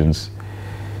restrictions.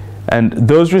 And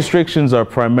those restrictions are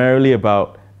primarily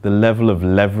about the level of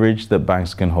leverage that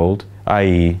banks can hold,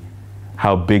 i.e.,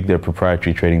 how big their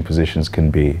proprietary trading positions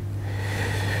can be.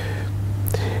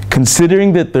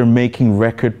 Considering that they're making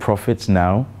record profits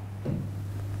now,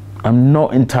 I'm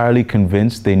not entirely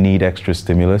convinced they need extra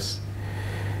stimulus.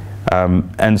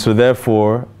 And so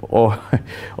therefore,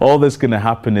 all that's going to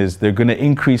happen is they're going to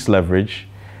increase leverage,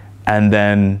 and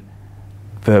then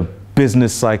the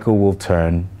business cycle will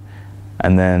turn,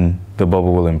 and then the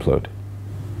bubble will implode.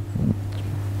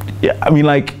 Yeah, I mean,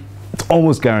 like, it's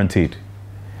almost guaranteed.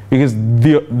 Because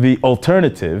the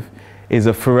alternative is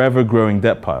a forever growing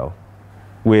debt pile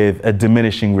with a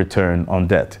diminishing return on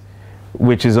debt,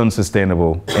 which is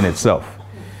unsustainable in itself.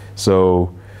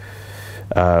 So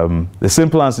the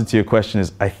simple answer to your question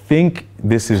is, I think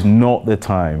this is not the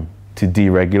time to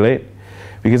deregulate,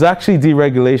 because actually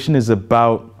deregulation is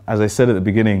about, as I said at the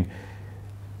beginning,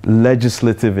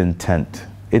 legislative intent.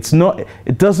 It's not,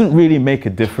 it doesn't really make a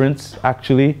difference,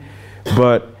 actually,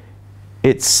 but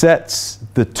it sets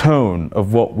the tone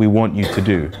of what we want you to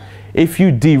do. If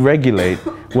you deregulate,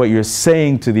 what you're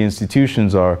saying to the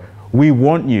institutions are, we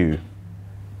want you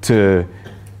to,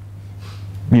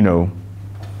 you know,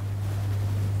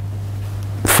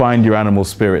 find your animal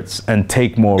spirits and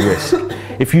take more risk.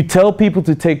 If you tell people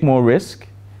to take more risk,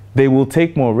 they will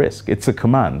take more risk. It's a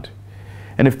command.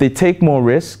 And if they take more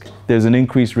risk, there's an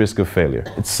increased risk of failure.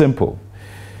 It's simple.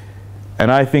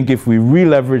 And I think if we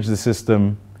re-leverage the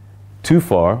system too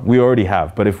far, we already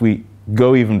have, but if we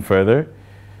go even further,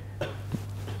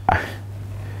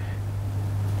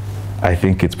 I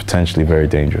think it's potentially very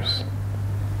dangerous.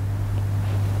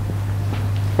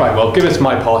 Right, well, given it's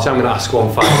my party, I'm going to ask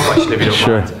one final question if you don't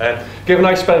Sure. mind. Given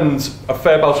I spend a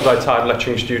fair bout of my time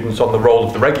lecturing students on the role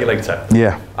of the regulator,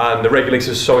 Yeah. and the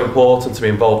regulator is so important to be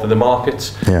involved in the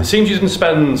markets, Yeah. it seems you didn't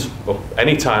spend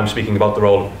any time speaking about the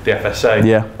role of the FSA,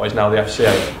 Yeah. what is now the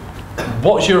FCA.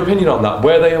 What's your opinion on that?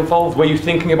 Were they involved? Were you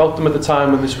thinking about them at the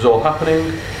time when this was all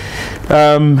happening?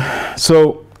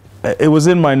 So it was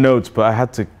in my notes, but I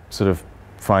had to sort of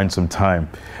find some time.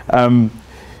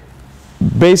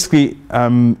 Basically,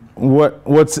 I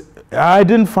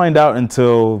didn't find out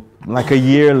until like a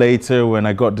year later when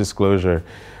I got disclosure.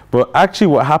 But actually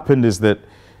what happened is that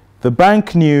the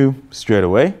bank knew straight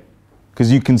away,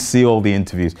 because you can see all the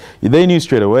interviews. They knew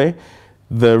straight away.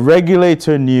 The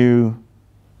regulator knew,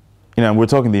 you know, we're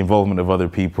talking the involvement of other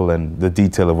people and the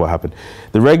detail of what happened.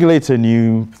 The regulator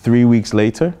knew 3 weeks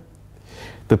later.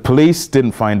 The police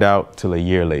didn't find out till a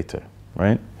year later,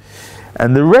 right?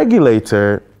 And the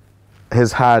regulator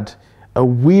has had a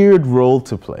weird role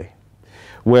to play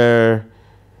where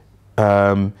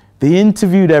they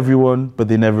interviewed everyone, but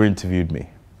they never interviewed me.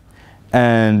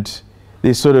 And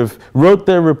they sort of wrote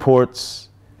their reports,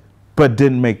 but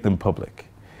didn't make them public.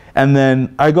 And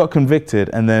then I got convicted,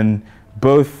 and then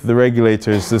both the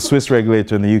regulators, the Swiss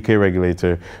regulator and the UK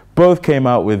regulator, both came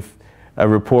out with a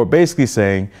report basically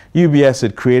saying UBS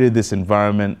had created this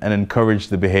environment and encouraged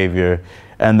the behavior,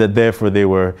 and that therefore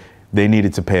they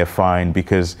needed to pay a fine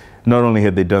because not only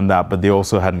had they done that, but they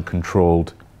also hadn't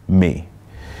controlled me.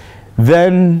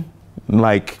 Then,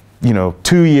 like, you know,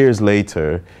 2 years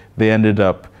later, they ended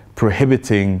up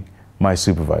prohibiting my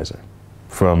supervisor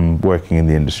from working in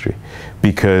the industry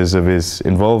because of his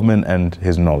involvement and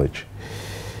his knowledge.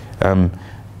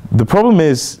 The problem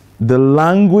is the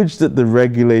language that the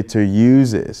regulator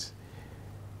uses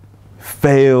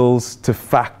fails to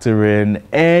factor in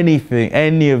anything,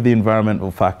 any of the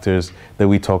environmental factors that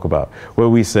we talk about, where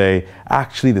we say,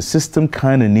 actually, the system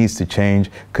kind of needs to change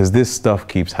because this stuff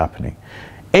keeps happening.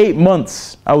 8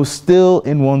 months, I was still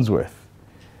in Wandsworth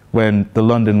when the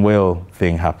London whale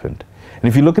thing happened. And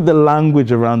if you look at the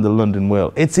language around the London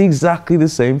whale, it's exactly the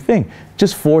same thing,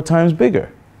 just 4 times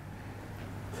bigger.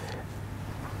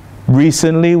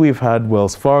 Recently, we've had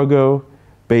Wells Fargo,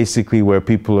 basically where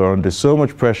people are under so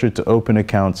much pressure to open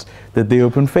accounts that they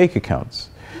open fake accounts.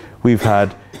 We've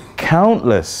had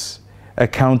countless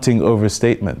accounting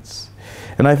overstatements.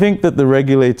 And I think that the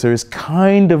regulator is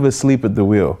kind of asleep at the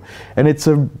wheel. And it's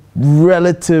a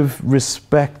relative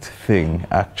respect thing,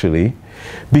 actually,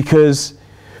 because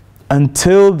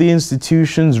until the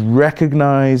institutions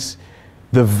recognize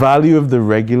the value of the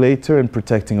regulator in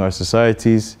protecting our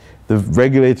societies, the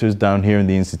regulators down here and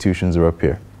the institutions are up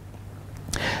here.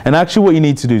 And actually what you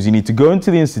need to do is you need to go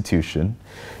into the institution,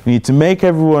 you need to make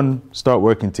everyone start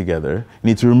working together, you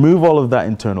need to remove all of that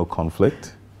internal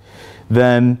conflict,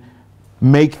 then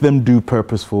make them do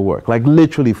purposeful work, like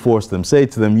literally force them, say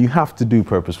to them, you have to do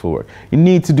purposeful work. You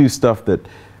need to do stuff that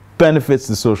benefits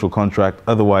the social contract,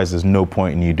 otherwise there's no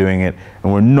point in you doing it,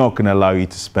 and we're not going to allow you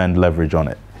to spend leverage on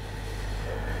it.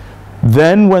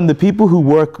 Then when the people who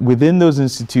work within those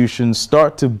institutions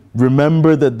start to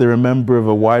remember that they're a member of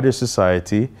a wider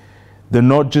society, they're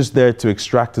not just there to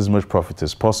extract as much profit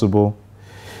as possible,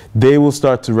 they will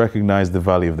start to recognize the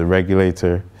value of the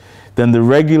regulator. Then the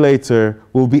regulator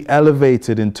will be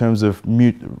elevated in terms of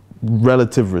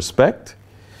relative respect.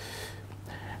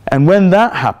 And when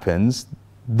that happens,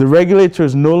 the regulator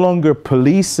is no longer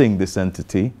policing this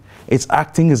entity, it's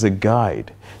acting as a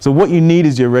guide. So what you need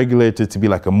is your regulator to be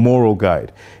like a moral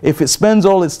guide. If it spends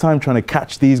all its time trying to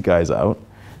catch these guys out,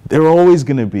 they're always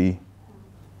going to be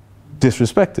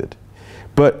disrespected.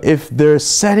 But if they're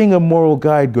setting a moral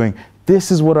guide going,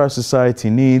 this is what our society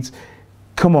needs,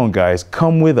 come on guys,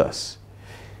 come with us.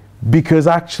 Because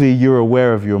actually you're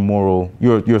aware of your moral,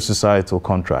 your societal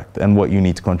contract and what you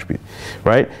need to contribute,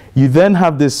 right? You then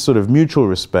have this sort of mutual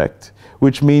respect,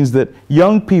 which means that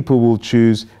young people will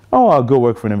choose, oh, I'll go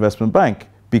work for an investment bank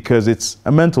because it's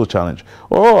a mental challenge.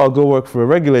 Or, oh, I'll go work for a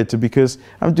regulator because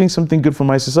I'm doing something good for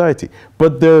my society.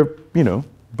 But they're, you know,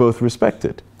 both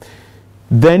respected.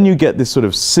 Then you get this sort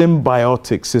of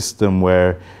symbiotic system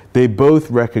where they both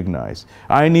recognize,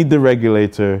 I need the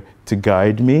regulator to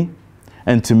guide me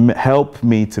and to help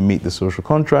me to meet the social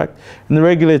contract. And the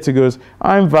regulator goes,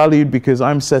 I'm valued because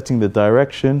I'm setting the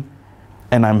direction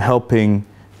and I'm helping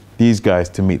these guys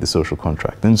to meet the social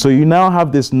contract. And so you now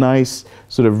have this nice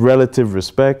sort of relative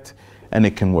respect, and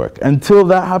it can work. Until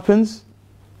that happens,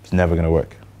 it's never going to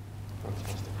work.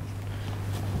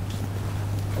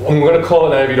 I'm going to call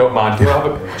it now if you don't mind. We'll have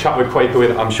a chat with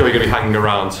Kweku. I'm sure you're going to be hanging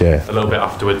around a little bit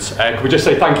afterwards. Can we just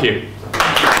say thank you?